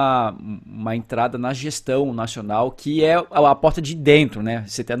uma entrada na gestão nacional, que é a porta de dentro, né?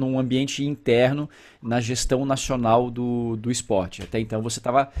 Você está num ambiente interno na gestão nacional do esporte. Até então você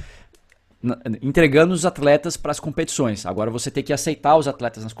estava entregando os atletas para as competições. Agora você tem que aceitar os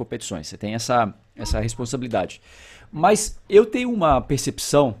atletas nas competições. Você tem essa responsabilidade. Mas eu tenho uma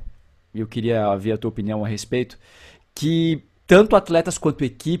percepção, e eu queria ver a tua opinião a respeito, que tanto atletas quanto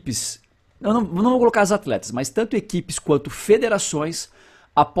equipes, não vou colocar os atletas, mas tanto equipes quanto federações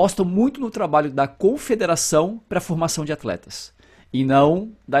apostam muito no trabalho da confederação para a formação de atletas, e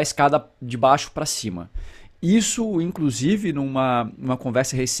não da escada de baixo para cima. Isso, inclusive, numa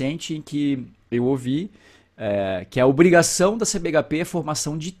conversa recente em que eu ouvi que a obrigação da CBHP é a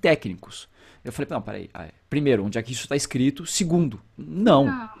formação de técnicos. Eu falei, não, peraí. Primeiro, onde é que isso está escrito? Segundo,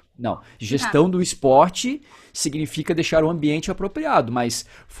 não. Gestão do esporte significa deixar o ambiente apropriado, mas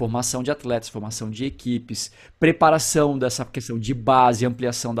formação de atletas, formação de equipes, preparação dessa questão de base,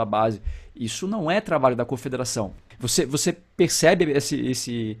 ampliação da base, isso não é trabalho da confederação. Você percebe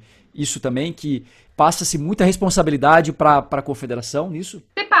isso também, que passa-se muita responsabilidade para a confederação nisso?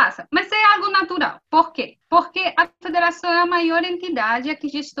 Se passa, mas é algo natural. Por quê? Porque a federação é a maior entidade que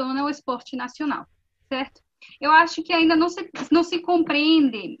gestiona o esporte nacional, certo? Eu acho que ainda não se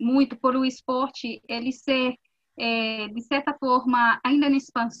compreende muito por o esporte ele ser, de certa forma, ainda em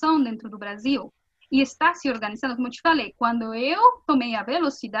expansão dentro do Brasil e está se organizando, como eu te falei, quando eu tomei a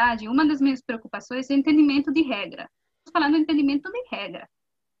velocidade, uma das minhas preocupações é o entendimento de regra. Estou falando de entendimento de regra.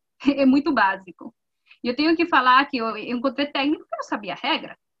 é muito básico. E eu tenho que falar que eu encontrei técnico que não sabia a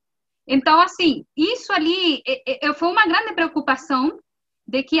regra. Então, assim, isso ali foi uma grande preocupação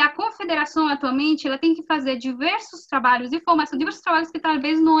de que a confederação atualmente ela tem que fazer diversos trabalhos de formação, diversos trabalhos que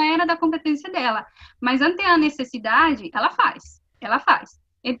talvez não era da competência dela, mas ante a necessidade, ela faz.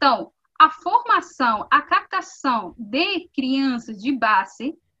 Então, a formação, a captação de crianças de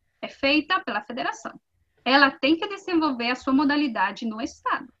base é feita pela federação. Ela tem que desenvolver a sua modalidade no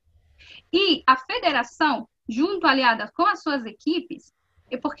estado. E a federação, junto aliada com as suas equipes,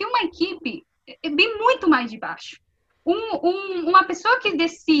 porque uma equipe vem muito mais de baixo. Uma pessoa que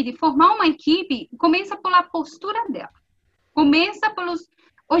decide formar uma equipe começa pela postura dela, começa pelos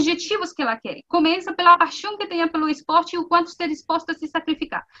objetivos que ela quer, começa pela paixão que tenha pelo esporte e o quanto esteja disposta a se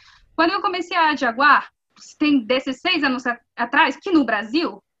sacrificar. Quando eu comecei a Jaguar, tem 16 anos atrás, que no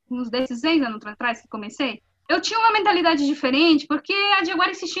Brasil, uns 16 anos atrás que comecei, eu tinha uma mentalidade diferente, porque a Jaguar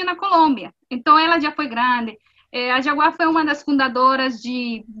existia na Colômbia, então ela já foi grande. A Jaguar foi uma das fundadoras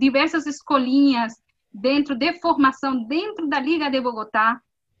de diversas escolinhas dentro de formação, dentro da Liga de Bogotá.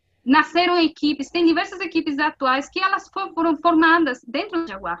 Nasceram equipes, tem diversas equipes atuais que elas foram formadas dentro da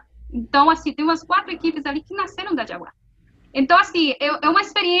Jaguar. Então, assim, tem umas 4 equipes ali que nasceram da Jaguar. Então, assim, é uma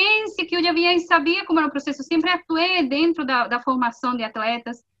experiência que eu já vinha e sabia como era o processo. Eu sempre atuei dentro da formação de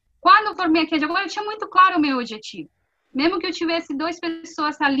atletas. Quando eu formei aqui a Jaguar, eu tinha muito claro o meu objetivo. Mesmo que eu tivesse 2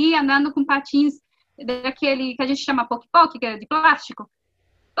 pessoas ali andando com patins daquele que a gente chama poc-poc, que é de plástico,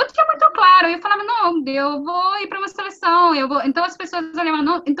 eu tinha muito claro. Eu falava, não, eu vou ir para uma seleção. Então, as pessoas olhavam,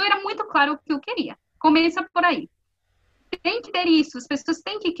 não. Então, era muito claro o que eu queria. Começa por aí. Tem que ter isso, as pessoas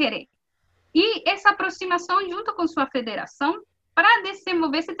têm que querer. E essa aproximação junto com sua federação para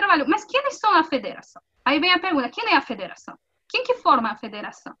desenvolver esse trabalho. Mas quem são a federação? Aí vem a pergunta, quem é a federação? Quem que forma a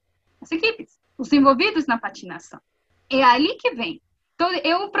federação? As equipes, os envolvidos na patinação. É ali que vem. Então,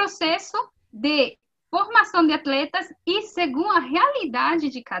 é um processo de formação de atletas e segundo a realidade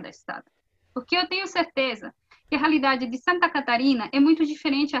de cada estado. Porque eu tenho certeza que a realidade de Santa Catarina é muito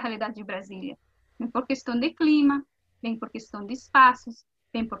diferente da realidade de Brasília. Bem por questão de clima, bem por questão de espaços,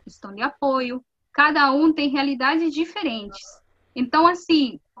 bem por questão de apoio. Cada um tem realidades diferentes. Então,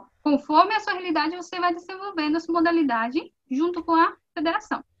 assim, conforme a sua realidade, você vai desenvolvendo a sua modalidade junto com a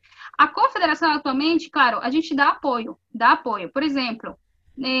federação. A confederação, atualmente, claro, a gente dá apoio. Por exemplo,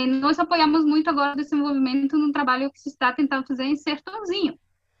 nós apoiamos muito agora o desenvolvimento num trabalho que se está tentando fazer em Sertãozinho.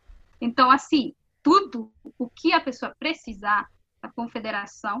 Então, assim, tudo o que a pessoa precisar, a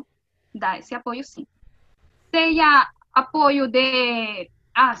confederação dá esse apoio, sim. Seja apoio de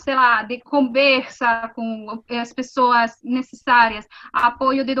conversa com as pessoas necessárias,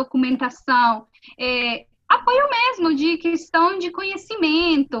 apoio de documentação, apoio mesmo de questão de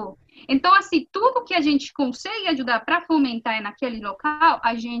conhecimento. Então, assim, tudo que a gente consegue ajudar para fomentar naquele local,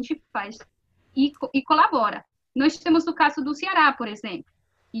 a gente faz e colabora. Nós temos o caso do Ceará, por exemplo,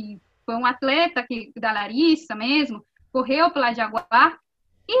 e foi um atleta da Larissa mesmo, correu pela Jaguar,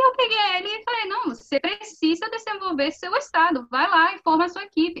 e eu peguei ele e falei, não, você precisa desenvolver seu estado, vai lá e forma a sua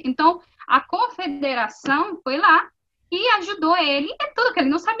equipe. Então, a confederação foi lá e ajudou ele em tudo, que ele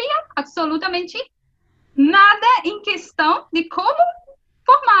não sabia absolutamente nada em questão de como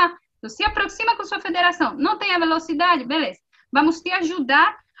formar. Você se aproxima com sua federação, não tem a velocidade? Beleza, vamos te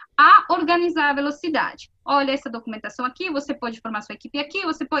ajudar a organizar a velocidade. Olha essa documentação aqui, você pode formar sua equipe aqui,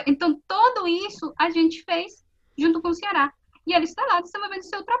 você pode... Então, tudo isso a gente fez junto com o Ceará. E ele está lá desenvolvendo o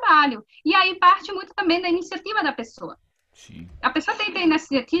seu trabalho. E aí parte muito também da iniciativa da pessoa. Sim. A pessoa tem a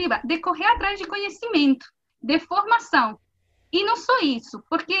iniciativa de correr atrás de conhecimento, de formação. E não só isso,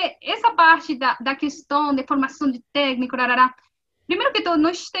 porque essa parte da questão de formação de técnico, primeiro que tudo,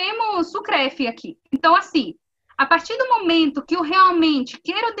 nós temos o CREF aqui. Então, assim, a partir do momento que eu realmente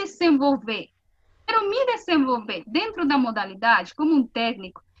quero me desenvolver dentro da modalidade, como um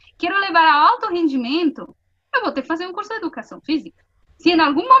técnico, quero levar a alto rendimento, eu vou ter que fazer um curso de educação física. Se em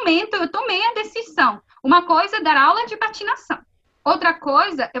algum momento eu tomei a decisão, uma coisa é dar aula de patinação, outra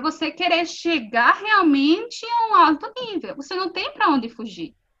coisa é você querer chegar realmente a um alto nível. Você não tem para onde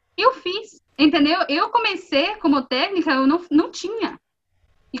fugir. Eu fiz, entendeu? Eu comecei como técnica, eu não tinha.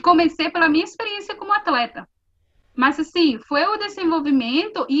 E comecei pela minha experiência como atleta. Mas, assim, foi o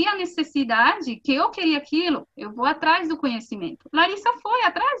desenvolvimento e a necessidade que eu queria aquilo. Eu vou atrás do conhecimento. Larissa foi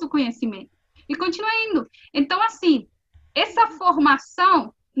atrás do conhecimento. E continua indo. Então, assim, essa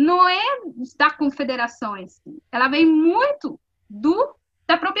formação não é da confederação em si. Ela vem muito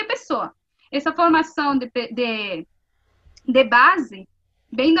da própria pessoa. Essa formação de base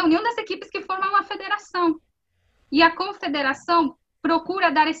vem da união das equipes que formam a federação. E a confederação procura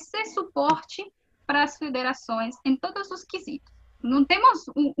dar esse suporte para as federações em todos os quesitos. Não temos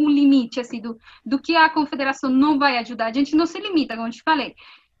um limite, assim, do que a confederação não vai ajudar. A gente não se limita, como eu te falei.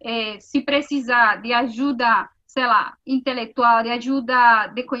 Se precisar de ajuda, sei lá, intelectual, de ajuda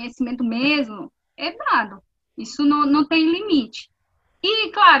de conhecimento mesmo, é dado. Isso não tem limite.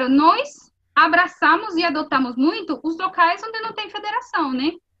 E, claro, nós abraçamos e adotamos muito os locais onde não tem federação,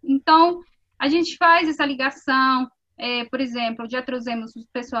 né? Então, a gente faz essa ligação, por exemplo, já trouxemos o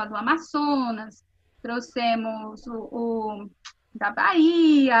pessoal do Amazonas, trouxemos o da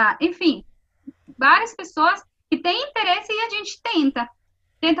Bahia, enfim, várias pessoas que têm interesse e a gente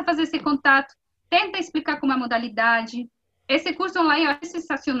tenta fazer esse contato, tenta explicar como é a modalidade. Esse curso online é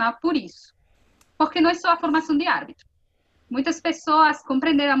sensacional por isso, porque não é só a formação de árbitro. Muitas pessoas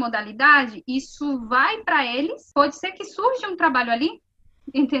compreenderam a modalidade, isso vai para eles, pode ser que surja um trabalho ali,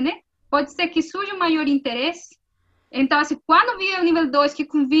 entendeu? Pode ser que surja um maior interesse. Então, assim, quando vier o nível 2, que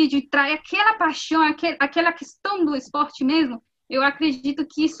com vídeo traz aquela paixão, aquela questão do esporte mesmo, eu acredito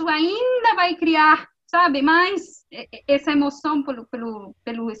que isso ainda vai criar, sabe, mais essa emoção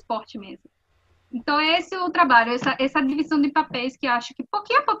pelo esporte mesmo. Então, esse é o trabalho, essa divisão de papéis que eu acho que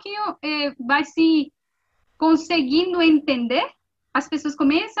pouquinho a pouquinho vai se conseguindo entender, as pessoas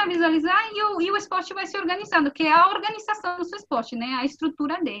começam a visualizar e o esporte vai se organizando, que é a organização do seu esporte, né? A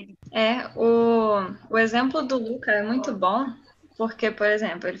estrutura dele. O exemplo do Luca é muito bom, porque, por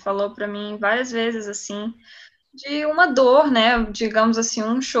exemplo, ele falou para mim várias vezes, assim, de uma dor, né? Digamos assim,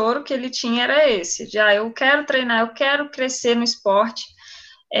 um choro que ele tinha era esse, de, eu quero treinar, eu quero crescer no esporte,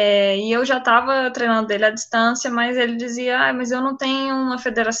 e eu já estava treinando dele à distância, mas ele dizia, mas eu não tenho uma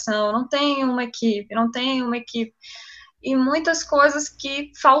federação, não tenho uma equipe, e muitas coisas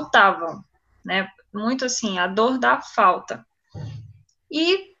que faltavam, né? Muito assim, a dor da falta.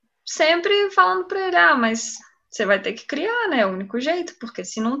 E sempre falando para ele, mas você vai ter que criar, né? É o único jeito, porque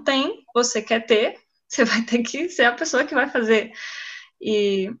se não tem, você quer ter, você vai ter que ser a pessoa que vai fazer.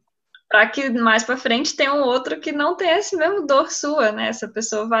 E para que mais para frente tenha um outro que não tenha esse mesmo dor sua, né? Essa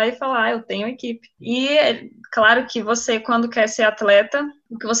pessoa vai falar, eu tenho equipe. E é claro que você, quando quer ser atleta,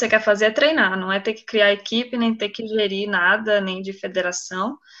 o que você quer fazer é treinar, não é ter que criar equipe, nem ter que gerir nada, nem de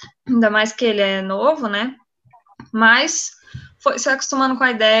federação, ainda mais que ele é novo, né? Mas foi se acostumando com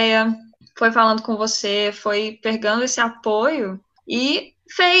a ideia, foi falando com você, foi pegando esse apoio e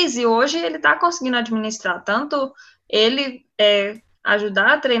fez. E hoje ele está conseguindo administrar tanto ele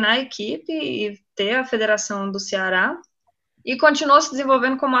ajudar a treinar a equipe e ter a federação do Ceará, e continuou se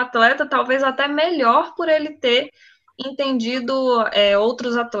desenvolvendo como atleta, talvez até melhor por ele ter entendido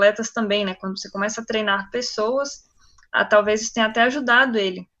outros atletas também, né? Quando você começa a treinar pessoas, talvez isso tenha até ajudado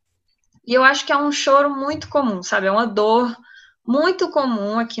ele. E eu acho que é um choro muito comum, sabe? É uma dor muito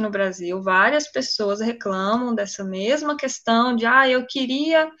comum aqui no Brasil. Várias pessoas reclamam dessa mesma questão de, eu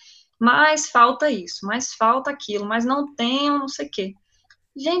queria, mas falta isso, mas falta aquilo, mas não tenho, não sei o quê.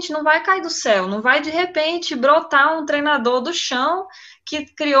 Gente, não vai cair do céu, não vai de repente brotar um treinador do chão que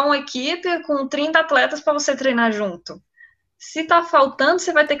criou uma equipe com 30 atletas para você treinar junto. Se tá faltando,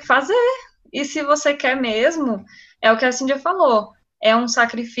 você vai ter que fazer. E se você quer mesmo, é o que a Cíndia falou, é um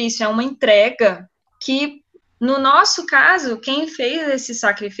sacrifício, é uma entrega que, no nosso caso, quem fez esse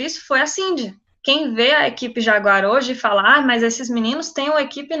sacrifício foi a Cíndia. Quem vê a equipe Jaguar hoje e fala, mas esses meninos têm uma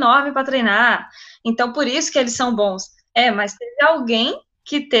equipe enorme para treinar, então por isso que eles são bons. Mas teve alguém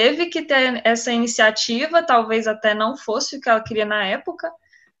que teve que ter essa iniciativa, talvez até não fosse o que ela queria na época,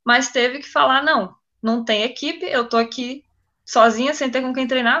 mas teve que falar, não tem equipe, eu tô aqui sozinha, sem ter com quem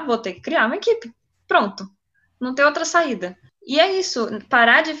treinar, vou ter que criar uma equipe. Pronto. Não tem outra saída. E é isso,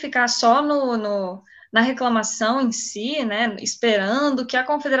 parar de ficar só na reclamação em si, né, esperando que a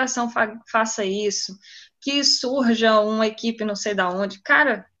confederação faça isso, que surja uma equipe não sei da onde.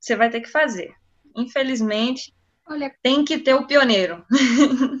 Cara, você vai ter que fazer. Infelizmente, olha, tem que ter o pioneiro.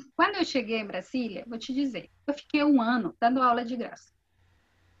 Quando eu cheguei em Brasília, vou te dizer, eu fiquei 1 ano dando aula de graça.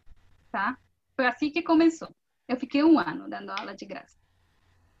 Tá? Foi assim que começou. Eu fiquei 1 ano dando aula de graça.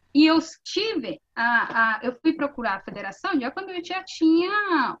 E eu eu fui procurar a federação já quando eu já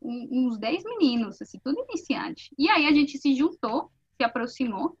tinha uns 10 meninos, assim, tudo iniciante. E aí a gente se juntou, se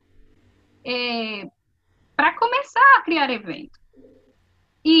aproximou, para começar a criar evento.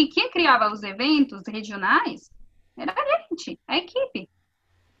 E quem criava os eventos regionais era a gente, a equipe.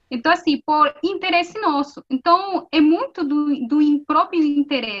 Então, assim, por interesse nosso. Então, é muito do próprio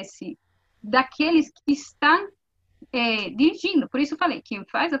interesse daqueles que estão dirigindo. Por isso eu falei, quem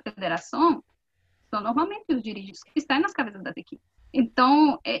faz a federação são normalmente os dirigentes que estão nas cabeças das equipes.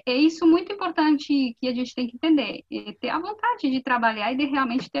 Então, é isso muito importante que a gente tem que entender. Ter a vontade de trabalhar e de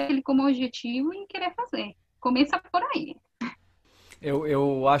realmente ter ele como objetivo e querer fazer. Começa por aí.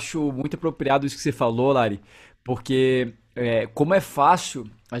 Eu acho muito apropriado isso que você falou, Lari, porque como é fácil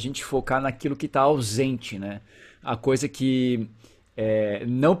a gente focar naquilo que está ausente, né? A coisa que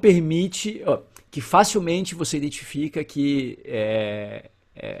não permite, ó, que facilmente você identifica que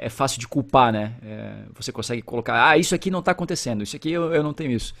é fácil de culpar, né? Você consegue colocar, isso aqui não está acontecendo, isso aqui eu não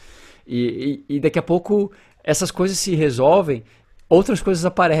tenho isso. E daqui a pouco essas coisas se resolvem, outras coisas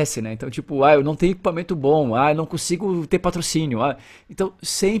aparecem, né? Então, tipo, eu não tenho equipamento bom, eu não consigo ter patrocínio. Então,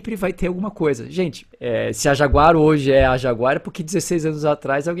 sempre vai ter alguma coisa. Gente, se a Jaguar hoje é a Jaguar, é porque 16 anos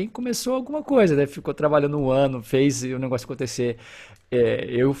atrás alguém começou alguma coisa, né? Ficou trabalhando um ano, fez o negócio acontecer.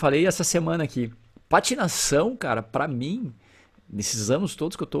 Eu falei essa semana aqui, patinação, cara, pra mim, nesses anos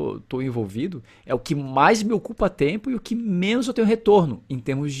todos que eu tô envolvido, é o que mais me ocupa tempo e o que menos eu tenho retorno, em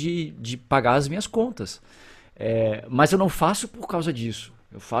termos de pagar as minhas contas. Mas eu não faço por causa disso.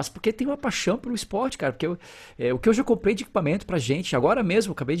 Eu faço porque tenho uma paixão pelo esporte, cara. Porque o que eu já comprei de equipamento pra gente, agora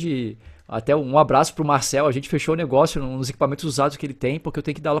mesmo, acabei de. Até um abraço pro Marcel, a gente fechou o negócio nos equipamentos usados que ele tem, porque eu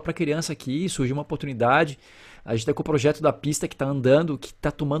tenho que dar aula pra criança aqui, surgiu uma oportunidade. A gente tá com o projeto da pista que tá andando, que tá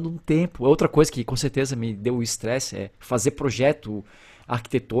tomando um tempo. Outra coisa que com certeza me deu estresse é fazer projeto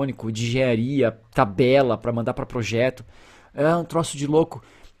arquitetônico, de engenharia, tabela pra mandar pra projeto. É um troço de louco.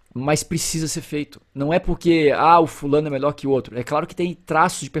 Mas precisa ser feito. Não é porque o fulano é melhor que o outro. É claro que tem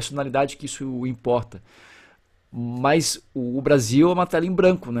traços de personalidade que isso importa. Mas o Brasil é uma tela em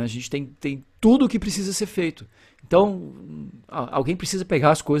branco, né? A gente tem tudo o que precisa ser feito. Então, alguém precisa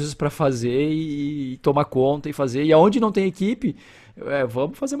pegar as coisas para fazer e tomar conta e fazer. E aonde não tem equipe,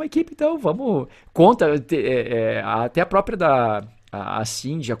 vamos fazer uma equipe então. Vamos. Até a própria a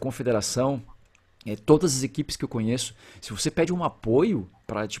Cindy, a Confederação. Todas as equipes que eu conheço, se você pede um apoio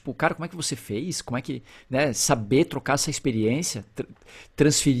para, tipo, cara, como é que você fez? Como é que, né, saber trocar essa experiência,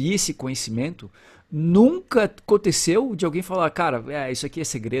 transferir esse conhecimento, nunca aconteceu de alguém falar, cara, isso aqui é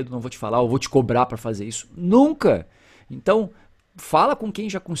segredo, não vou te falar, ou vou te cobrar para fazer isso. Nunca! Então, fala com quem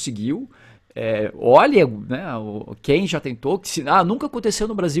já conseguiu, olha, né, quem já tentou, nunca aconteceu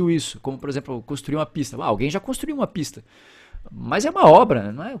no Brasil isso, como, por exemplo, construir uma pista. Alguém já construiu uma pista. Mas é uma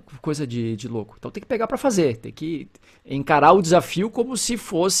obra, não é coisa de louco. Então tem que pegar para fazer, tem que encarar o desafio como se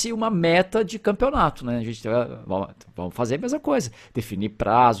fosse uma meta de campeonato, né? A gente vamos fazer a mesma coisa, definir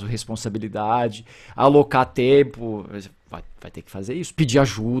prazo, responsabilidade, alocar tempo, vai ter que fazer isso, pedir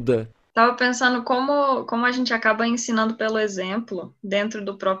ajuda. Estava pensando como a gente acaba ensinando pelo exemplo dentro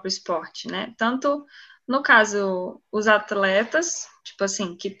do próprio esporte, né? Tanto no caso os atletas, tipo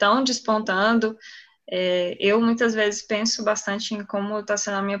assim, que estão despontando. Eu muitas vezes penso bastante em como está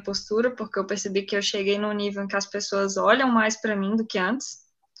sendo a minha postura, porque eu percebi que eu cheguei num nível em que as pessoas olham mais para mim do que antes.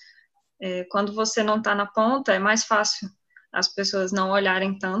 Quando você não está na ponta, é mais fácil as pessoas não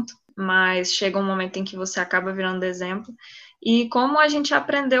olharem tanto, mas chega um momento em que você acaba virando exemplo. E como a gente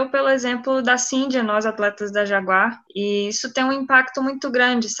aprendeu pelo exemplo da Cíndia, nós atletas da Jaguar, e isso tem um impacto muito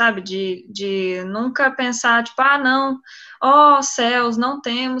grande, sabe, de nunca pensar, tipo, não, céus, não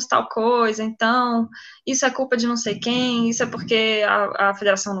temos tal coisa, então, isso é culpa de não sei quem, isso é porque a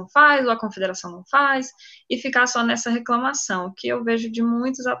federação não faz, ou a confederação não faz, e ficar só nessa reclamação, que eu vejo de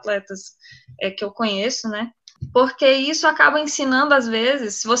muitos atletas que eu conheço, né, porque isso acaba ensinando, às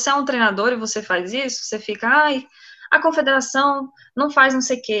vezes, se você é um treinador e você faz isso, você fica, a confederação não faz não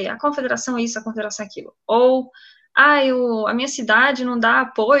sei o quê, a confederação isso, a confederação aquilo. Ou, a minha cidade não dá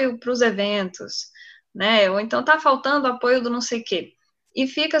apoio para os eventos, né? Ou então tá faltando apoio do não sei o quê. E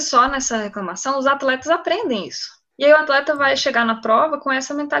fica só nessa reclamação, os atletas aprendem isso. E aí o atleta vai chegar na prova com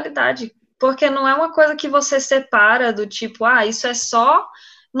essa mentalidade, porque não é uma coisa que você separa do tipo, isso é só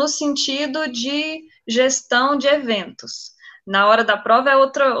no sentido de gestão de eventos. Na hora da prova é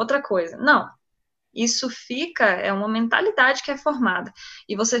outra coisa. Não. Isso é uma mentalidade que é formada.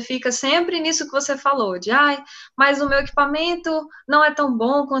 E você fica sempre nisso que você falou, de, mas o meu equipamento não é tão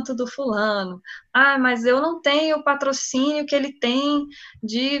bom quanto o do fulano. Mas eu não tenho o patrocínio que ele tem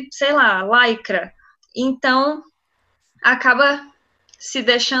de, sei lá, Lycra. Então, acaba se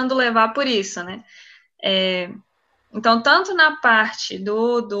deixando levar por isso, né? Então, tanto na parte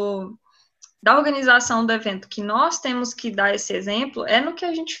da organização do evento, que nós temos que dar esse exemplo, é no que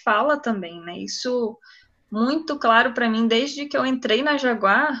a gente fala também, né? Isso muito claro para mim, desde que eu entrei na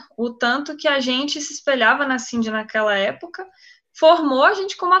Jaguar, o tanto que a gente se espelhava na Cindy naquela época, formou a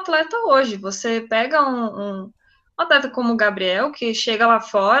gente como atleta hoje. Você pega um atleta como o Gabriel, que chega lá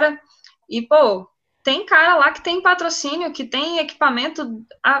fora e, tem cara lá que tem patrocínio, que tem equipamento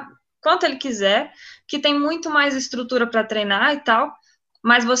quanto ele quiser, que tem muito mais estrutura para treinar e tal.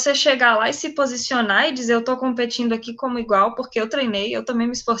 Mas você chegar lá e se posicionar e dizer, eu estou competindo aqui como igual, porque eu treinei, eu também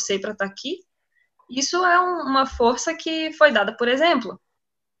me esforcei para estar aqui, isso é uma força que foi dada por exemplo.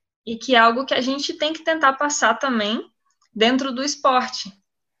 E que é algo que a gente tem que tentar passar também dentro do esporte,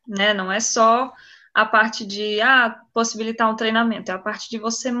 né? Não é só a parte de possibilitar um treinamento, é a parte de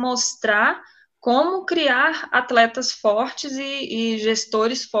você mostrar como criar atletas fortes e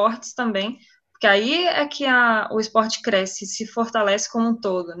gestores fortes também, porque aí é que o esporte cresce, se fortalece como um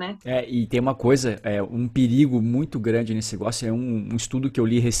todo, né? E tem uma coisa, um perigo muito grande nesse negócio, é um estudo que eu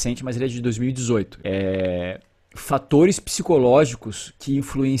li recente, mas ele é de 2018. Fatores psicológicos que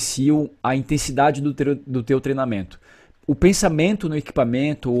influenciam a intensidade do teu treinamento. O pensamento no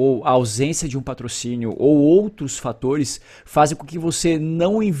equipamento, ou a ausência de um patrocínio, ou outros fatores fazem com que você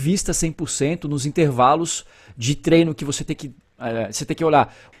não invista 100% nos intervalos de treino que você tem que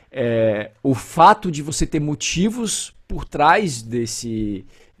olhar. O fato de você ter motivos por trás do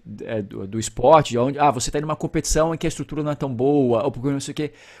esporte, onde você está em uma competição em que a estrutura não é tão boa, ou porque não sei o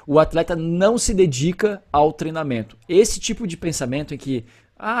que, o atleta não se dedica ao treinamento. Esse tipo de pensamento em que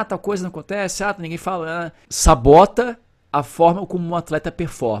tal coisa não acontece, ninguém fala, sabota a forma como um atleta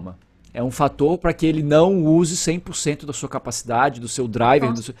performa. É um fator para que ele não use 100% da sua capacidade, do seu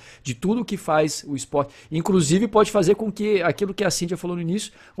driver, de tudo que faz o esporte. Inclusive pode fazer com que aquilo que a Cíntia falou no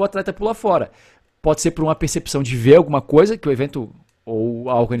início, o atleta pula fora. Pode ser por uma percepção de ver alguma coisa que o evento, ou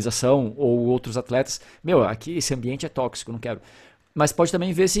a organização, ou outros atletas, aqui esse ambiente é tóxico, não quero. Mas pode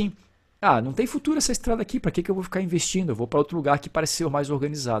também ver assim, não tem futuro essa estrada aqui, para que eu vou ficar investindo? Eu vou para outro lugar que parece ser o mais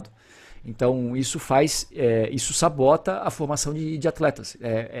organizado. Então isso sabota a formação de atletas.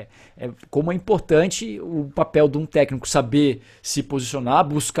 Como é importante o papel de um técnico saber se posicionar,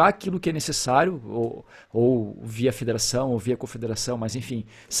 buscar aquilo que é necessário, ou via federação, ou via confederação, mas enfim,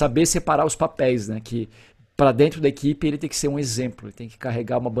 saber separar os papéis, né? Que para dentro da equipe ele tem que ser um exemplo, ele tem que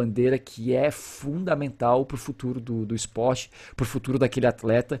carregar uma bandeira que é fundamental para o futuro do esporte, para o futuro daquele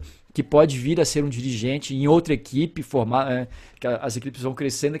atleta, que pode vir a ser um dirigente em outra equipe, que as equipes vão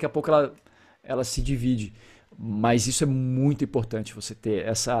crescendo, daqui a pouco ela se divide. Mas isso é muito importante, você ter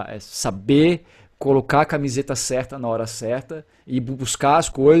saber colocar a camiseta certa na hora certa e buscar as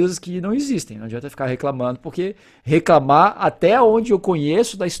coisas que não existem. Não adianta ficar reclamando, porque reclamar, até onde eu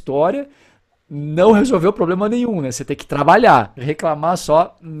conheço da história, não resolveu problema nenhum, né? Você tem que trabalhar. Reclamar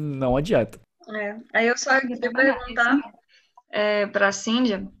só não adianta. Aí eu só queria perguntar para a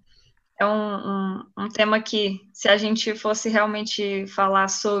Cíndia, é um tema que, se a gente fosse realmente falar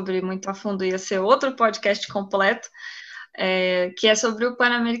sobre muito a fundo, ia ser outro podcast completo, que é sobre o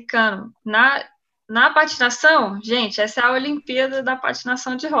Pan-Americano. Na patinação, gente, essa é a Olimpíada da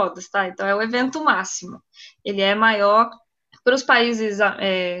patinação de rodas, tá? Então é o evento máximo. Ele é maior, para os países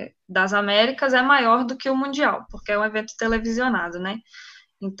das Américas, é maior do que o Mundial, porque é um evento televisionado, né?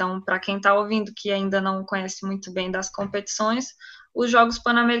 Então, para quem está ouvindo que ainda não conhece muito bem das competições, os Jogos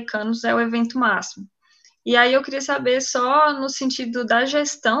Pan-Americanos é o evento máximo. E aí eu queria saber só no sentido da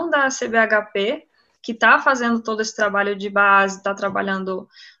gestão da CBHP, que está fazendo todo esse trabalho de base, está trabalhando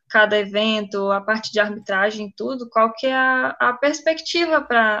cada evento, a parte de arbitragem e tudo, qual que é a perspectiva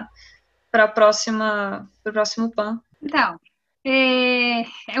para o próximo PAN? Então,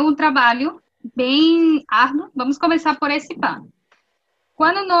 é um trabalho bem árduo. Vamos começar por esse PAN.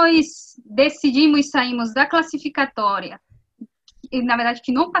 Quando nós decidimos sairmos da classificatória, e na verdade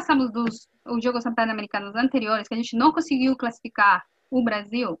que não passamos os Jogos Pan-Americanos anteriores, que a gente não conseguiu classificar o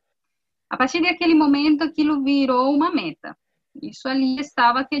Brasil, a partir daquele momento aquilo virou uma meta. Isso ali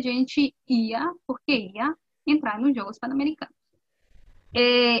estava que a gente ia entrar nos Jogos Pan-Americanos.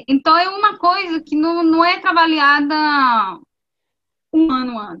 Então é uma coisa que não é trabalhada um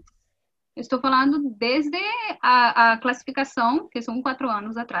ano antes. Eu estou falando desde a classificação, que são 4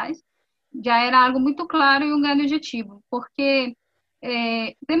 anos atrás, já era algo muito claro e um grande objetivo, porque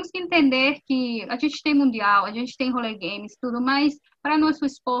temos que entender que a gente tem Mundial, a gente tem Roller Games, tudo, mas para nosso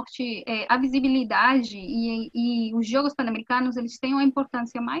esporte, a visibilidade e os Jogos Pan-Americanos, eles têm uma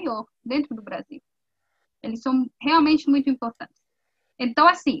importância maior dentro do Brasil. Eles são realmente muito importantes. Então,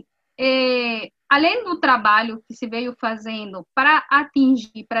 assim, além do trabalho que se veio fazendo para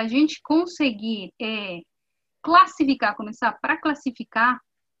atingir, para a gente conseguir classificar, começar para classificar,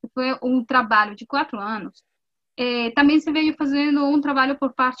 foi um trabalho de 4 anos, também se veio fazendo um trabalho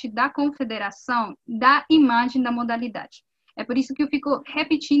por parte da confederação da imagem da modalidade. É por isso que eu fico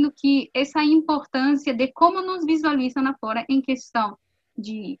repetindo que essa importância de como nos visualizam lá fora em questão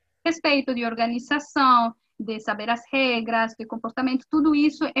de respeito, de organização, de saber as regras, de comportamento, tudo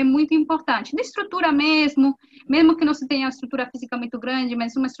isso é muito importante. De estrutura mesmo que não se tenha uma estrutura física muito grande,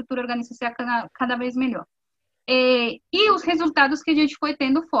 mas uma estrutura organizacional cada vez melhor. E os resultados que a gente foi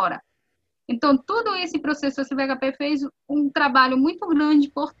tendo fora. Então, todo esse processo, a CBHP fez um trabalho muito grande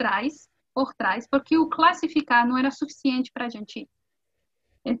por trás, porque o classificar não era suficiente para a gente ir.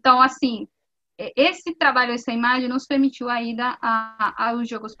 Então, assim, esse trabalho, essa imagem, nos permitiu a ida aos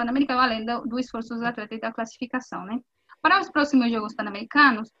Jogos Pan-Americanos, além do esforço dos atletas e da classificação, né? Para os próximos Jogos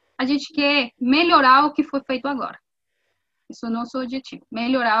Pan-Americanos, a gente quer melhorar o que foi feito agora. Isso é o nosso objetivo,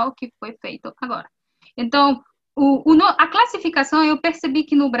 melhorar o que foi feito agora. Então, a classificação, eu percebi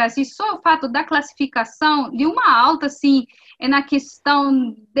que no Brasil, só o fato da classificação, de uma alta, assim, é na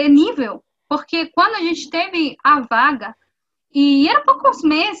questão de nível, porque quando a gente teve a vaga, e eram poucos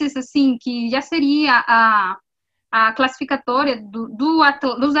meses, assim, que já seria a classificatória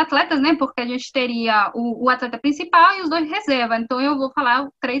dos atletas, né? Porque a gente teria o atleta principal e os 2 reserva. Então, eu vou falar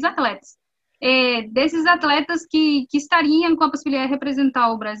 3 atletas. Desses atletas que estariam com a possibilidade de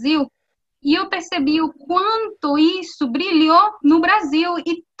representar o Brasil, e eu percebi o quanto isso brilhou no Brasil,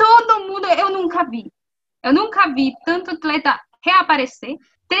 e todo mundo, eu nunca vi tanto atleta reaparecer,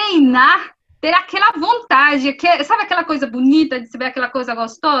 treinar, ter aquela vontade, sabe aquela coisa bonita de se ver, aquela coisa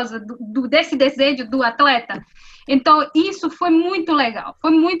gostosa desse desejo do atleta? Então, isso foi muito legal,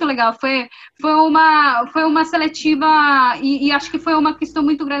 foi uma seletiva, e acho que foi uma questão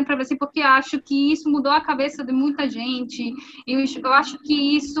muito grande para o Brasil, porque acho que isso mudou a cabeça de muita gente, eu acho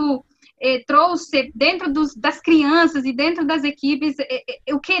que isso trouxe dentro das crianças e dentro das equipes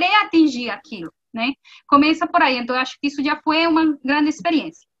eu querer atingir aquilo, né? Começa por aí, então eu acho que isso já foi uma grande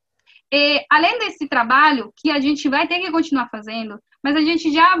experiência. Além desse trabalho, que a gente vai ter que continuar fazendo, mas a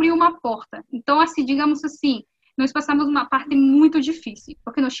gente já abriu uma porta. Então, assim, digamos assim, nós passamos uma parte muito difícil,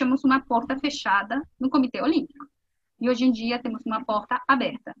 porque nós tínhamos uma porta fechada no Comitê Olímpico. E hoje em dia temos uma porta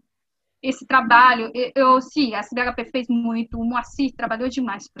aberta. Esse trabalho, sim, a CBHP fez muito, o Moacir trabalhou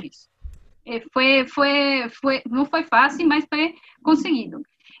demais por isso. Não foi fácil, mas foi conseguido.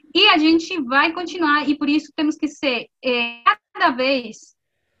 E a gente vai continuar, e por isso temos que ser, cada vez,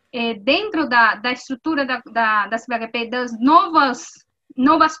 dentro da estrutura da CBHP, das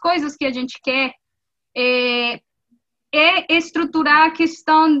novas coisas que a gente quer, estruturar a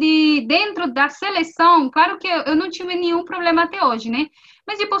questão de, dentro da seleção, claro que eu não tive nenhum problema até hoje, né?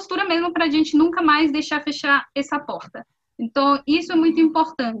 Mas de postura mesmo, para a gente nunca mais deixar fechar essa porta. Então, isso é muito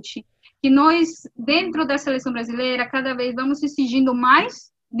importante, que nós, dentro da seleção brasileira, cada vez vamos exigindo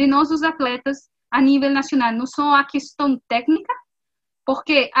mais de nossos atletas a nível nacional, não só a questão técnica,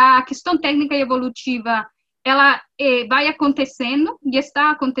 porque a questão técnica e evolutiva, ela vai acontecendo, e está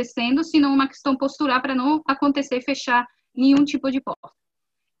acontecendo, senão uma questão postural para não acontecer e fechar nenhum tipo de porta.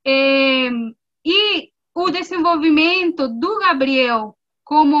 E o desenvolvimento do Gabriel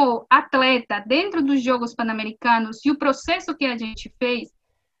como atleta dentro dos Jogos Pan-Americanos e o processo que a gente fez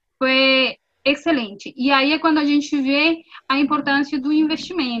foi excelente. E aí é quando a gente vê a importância do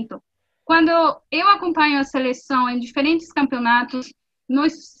investimento. Quando eu acompanho a seleção em diferentes campeonatos,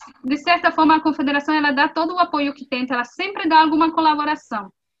 de certa forma, a confederação ela dá todo o apoio que tenta, ela sempre dá alguma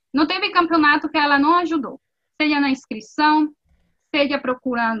colaboração. Não teve campeonato que ela não ajudou, seja na inscrição, seja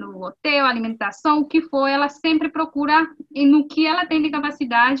procurando hotel, alimentação, o que for, ela sempre procura, e no que ela tem de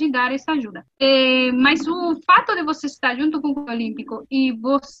capacidade, dar essa ajuda. Mas o fato de você estar junto com o Olímpico e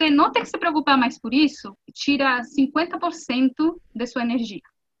você não ter que se preocupar mais por isso, tira 50% de sua energia.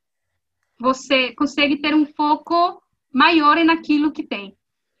 Você consegue ter um foco maior naquilo que tem.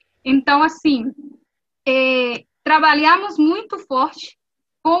 Então, assim, trabalhamos muito forte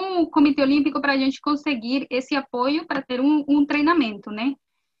com o Comitê Olímpico para a gente conseguir esse apoio para ter um treinamento, né?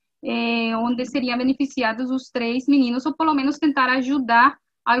 Onde seriam beneficiados os 3 meninos, ou pelo menos tentar ajudar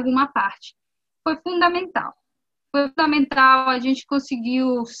alguma parte. Foi fundamental. Foi fundamental, a gente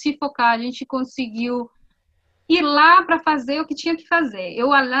conseguiu se focar, a gente conseguiu ir lá para fazer o que tinha que fazer. Eu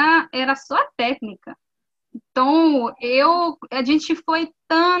lá era só a técnica. Então, a gente foi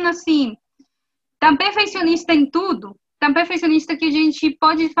tão, assim, tão perfeccionista em tudo, tão perfeccionista que a gente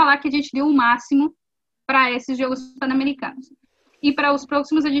pode falar que a gente deu o máximo para esses Jogos Pan-Americanos. E para os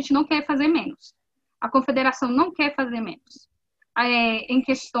próximos a gente não quer fazer menos. A confederação não quer fazer menos. Em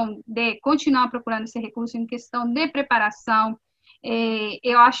questão de continuar procurando esse recurso, em questão de preparação,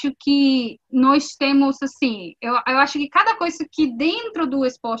 eu acho que nós temos, assim, eu acho que cada coisa que dentro do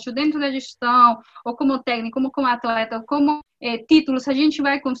esporte, dentro da gestão, ou como técnico, como atleta, ou como títulos, a gente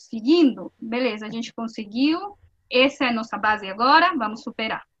vai conseguindo, beleza, a gente conseguiu, essa é a nossa base agora, vamos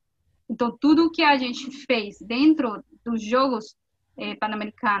superar. Então, tudo o que a gente fez dentro dos Jogos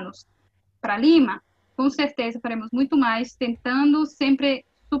Pan-Americanos para Lima, com certeza faremos muito mais, tentando sempre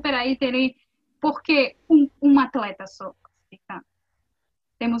superar e ter, porque um atleta só classificando.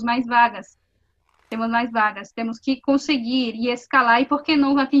 Temos mais vagas, temos que conseguir e escalar, e por que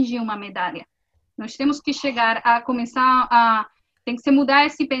não atingir uma medalha? Nós temos que chegar a começar tem que se mudar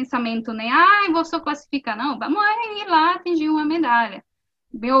esse pensamento, né? Eu vou só classificar. Não, vamos ir lá atingir uma medalha.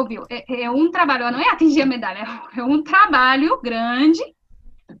 bem óbvio, é um trabalho, não é atingir a medalha, é um trabalho grande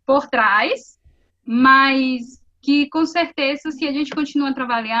por trás, mas que com certeza, se a gente continua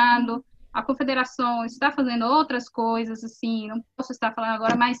trabalhando, a confederação está fazendo outras coisas, assim, não posso estar falando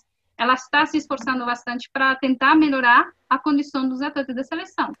agora, mas ela está se esforçando bastante para tentar melhorar a condição dos atletas da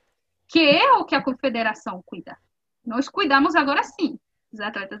seleção, que é o que a confederação cuida. Nós cuidamos agora sim dos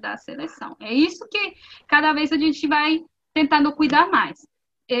atletas da seleção. É isso que cada vez a gente vai tentando cuidar mais.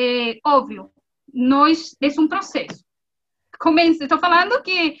 É óbvio, é um processo. Estou falando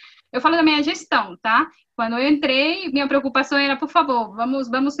que eu falo da minha gestão, tá? Quando eu entrei, minha preocupação era, por favor,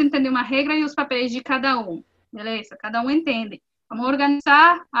 vamos entender uma regra e os papéis de cada um. Beleza? Cada um entende. Vamos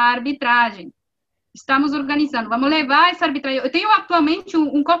organizar a arbitragem. Estamos organizando. Vamos levar essa arbitragem. Eu tenho atualmente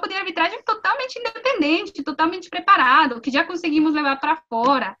um corpo de arbitragem totalmente independente, totalmente preparado, que já conseguimos levar para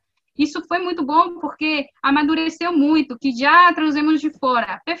fora. Isso foi muito bom porque amadureceu muito, que já trazemos de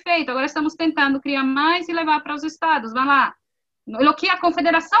fora. Perfeito, agora estamos tentando criar mais e levar para os estados. Vai lá. O que a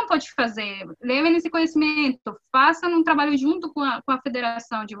confederação pode fazer? Levem esse conhecimento, façam um trabalho junto com a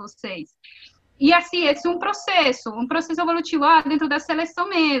federação de vocês. E assim, esse é um processo evolutivo dentro da seleção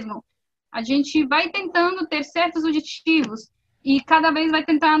mesmo. A gente vai tentando ter certos objetivos e cada vez vai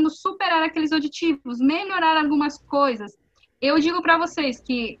tentando superar aqueles objetivos, melhorar algumas coisas. Eu digo para vocês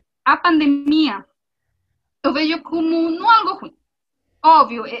que a pandemia, eu vejo como não algo ruim.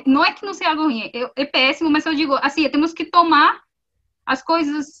 Óbvio, não é que não seja algo ruim, é péssimo, mas eu digo assim, temos que tomar as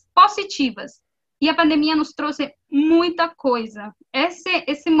coisas positivas. E a pandemia nos trouxe muita coisa.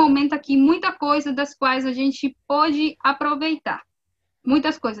 Esse momento aqui, muita coisa das quais a gente pode aproveitar.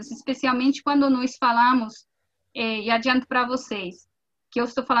 Muitas coisas, especialmente quando nós falamos, e adianto para vocês, que eu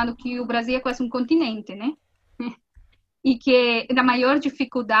estou falando que o Brasil é quase um continente, né? E que a maior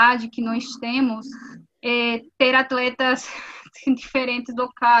dificuldade que nós temos é ter atletas em diferentes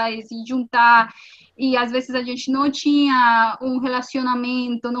locais e juntar, e às vezes a gente não tinha um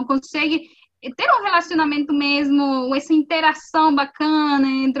relacionamento, não consegue ter um relacionamento mesmo, essa interação bacana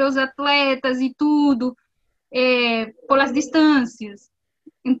entre os atletas e tudo, pelas distâncias.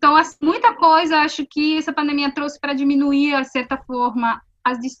 Então, muita coisa, acho que essa pandemia trouxe para diminuir, de certa forma,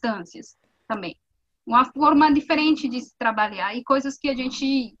 as distâncias também. Uma forma diferente de se trabalhar e coisas que a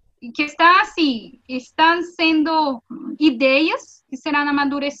gente, que está assim, estão sendo ideias que serão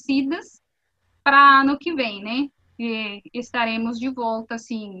amadurecidas para ano que vem, né? E estaremos de volta,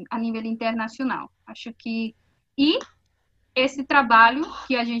 assim, a nível internacional. Acho que, e esse trabalho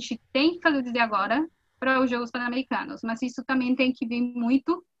que a gente tem que fazer desde agora para os Jogos Pan-Americanos, mas isso também tem que vir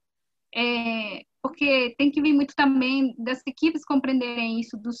muito, porque tem que vir muito também das equipes compreenderem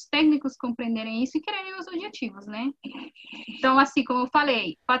isso, dos técnicos compreenderem isso e quererem os objetivos, né? Então, assim, como eu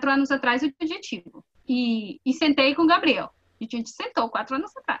falei, 4 anos atrás eu tinha objetivo, e sentei com o Gabriel, a gente sentou 4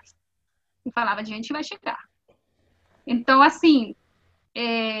 anos atrás, e falava, a gente vai chegar. Então, assim,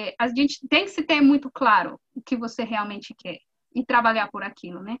 a gente tem que se ter muito claro o que você realmente quer, e trabalhar por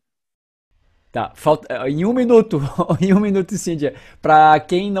aquilo, né? Tá, falta em 1 minuto, em 1 minuto, Cíndia. Para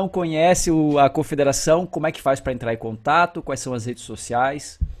quem não conhece a confederação, como é que faz para entrar em contato? Quais são as redes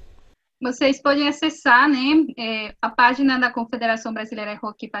sociais? Vocês podem acessar, né, a página da Confederação Brasileira de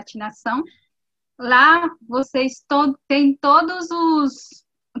Hóquei e Patinação. Lá vocês têm todas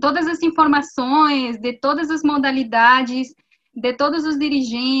as informações de todas as modalidades, de todos os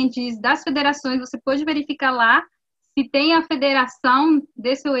dirigentes, das federações. Você pode verificar lá se tem a federação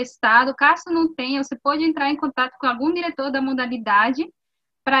de seu estado. Caso não tenha, você pode entrar em contato com algum diretor da modalidade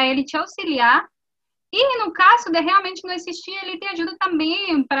para ele te auxiliar. E no caso de realmente não existir, ele te ajuda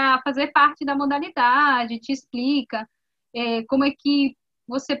também para fazer parte da modalidade, te explica como é que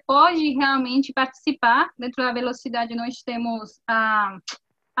você pode realmente participar. Dentro da velocidade nós temos a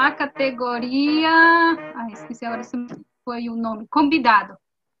categoria... esqueci agora se foi o nome.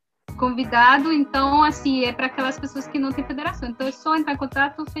 Convidado, então, assim, é para aquelas pessoas que não têm federação. Então, é só entrar em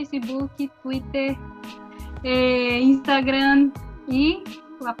contato no Facebook, Twitter, Instagram e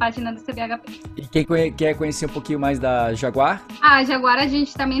a página do CBHP. E quem quer conhecer um pouquinho mais da Jaguar? Jaguar a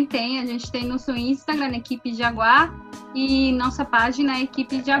gente também tem. A gente tem nosso Instagram, Equipe Jaguar, e nossa página é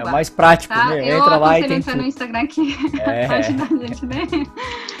Equipe Jaguar. É o mais prático, tá? Né? Entra lá e tem entrar no Instagram, que é a página da gente, né?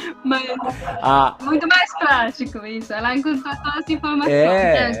 Mas muito mais prático isso. Ela encontra todas as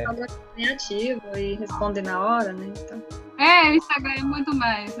informações. Criativo e responde na hora, né? Então. O Instagram é muito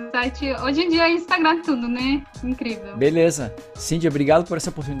mais. O site, hoje em dia é Instagram tudo, né? Incrível. Beleza. Cíntia, obrigado por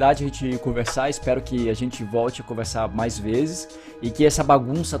essa oportunidade de a gente conversar. Espero que a gente volte a conversar mais vezes e que essa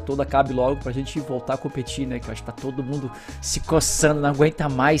bagunça toda acabe logo pra gente voltar a competir, né? Que eu acho que tá todo mundo se coçando, não aguenta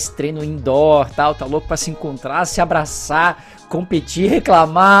mais treino indoor, tal, tá louco pra se encontrar, se abraçar, competir,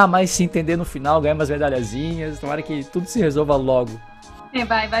 reclamar, mas se entender no final, ganhar umas medalhazinhas. Tomara que tudo se resolva logo.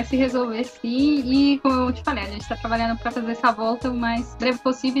 Vai se resolver sim, e como eu te falei, a gente está trabalhando para fazer essa volta o mais breve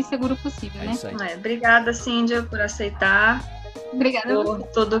possível e seguro possível, né? Isso aí. Obrigada, Cíndia, por aceitar. Obrigada por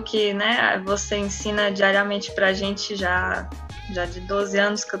tudo que, né, você ensina diariamente pra gente já de 12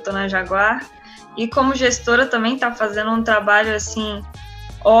 anos que eu tô na Jaguar. E como gestora também tá fazendo um trabalho, assim,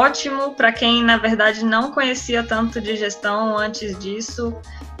 ótimo para quem, na verdade, não conhecia tanto de gestão antes disso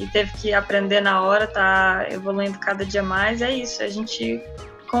e teve que aprender na hora, tá evoluindo cada dia mais. É isso, a gente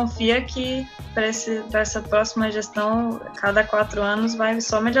confia que para essa próxima gestão, cada 4 anos vai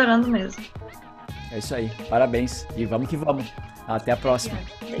só melhorando mesmo. É isso aí, parabéns e vamos que vamos. Até a próxima.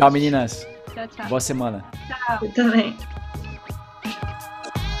 Obrigada. Tchau, meninas. Tchau. Boa semana. Tchau. Eu também.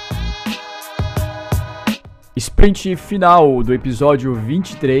 Sprint final do episódio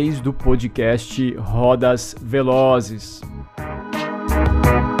 23 do podcast Rodas Velozes.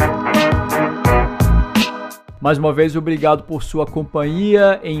 Mais uma vez, obrigado por sua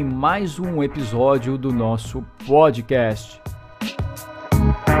companhia em mais um episódio do nosso podcast.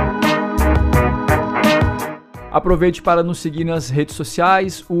 Aproveite para nos seguir nas redes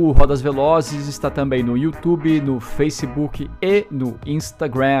sociais. O Rodas Velozes está também no YouTube, no Facebook e no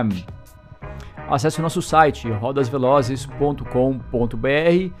Instagram. Acesse o nosso site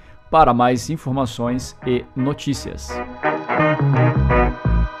rodasvelozes.com.br para mais informações e notícias.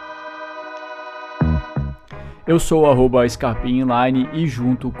 Eu sou @scarpinline e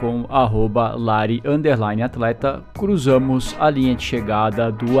junto com @lari_atleta cruzamos a linha de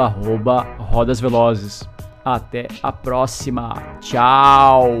chegada do @rodasvelozes. Até a próxima.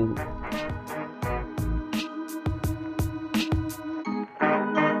 Tchau!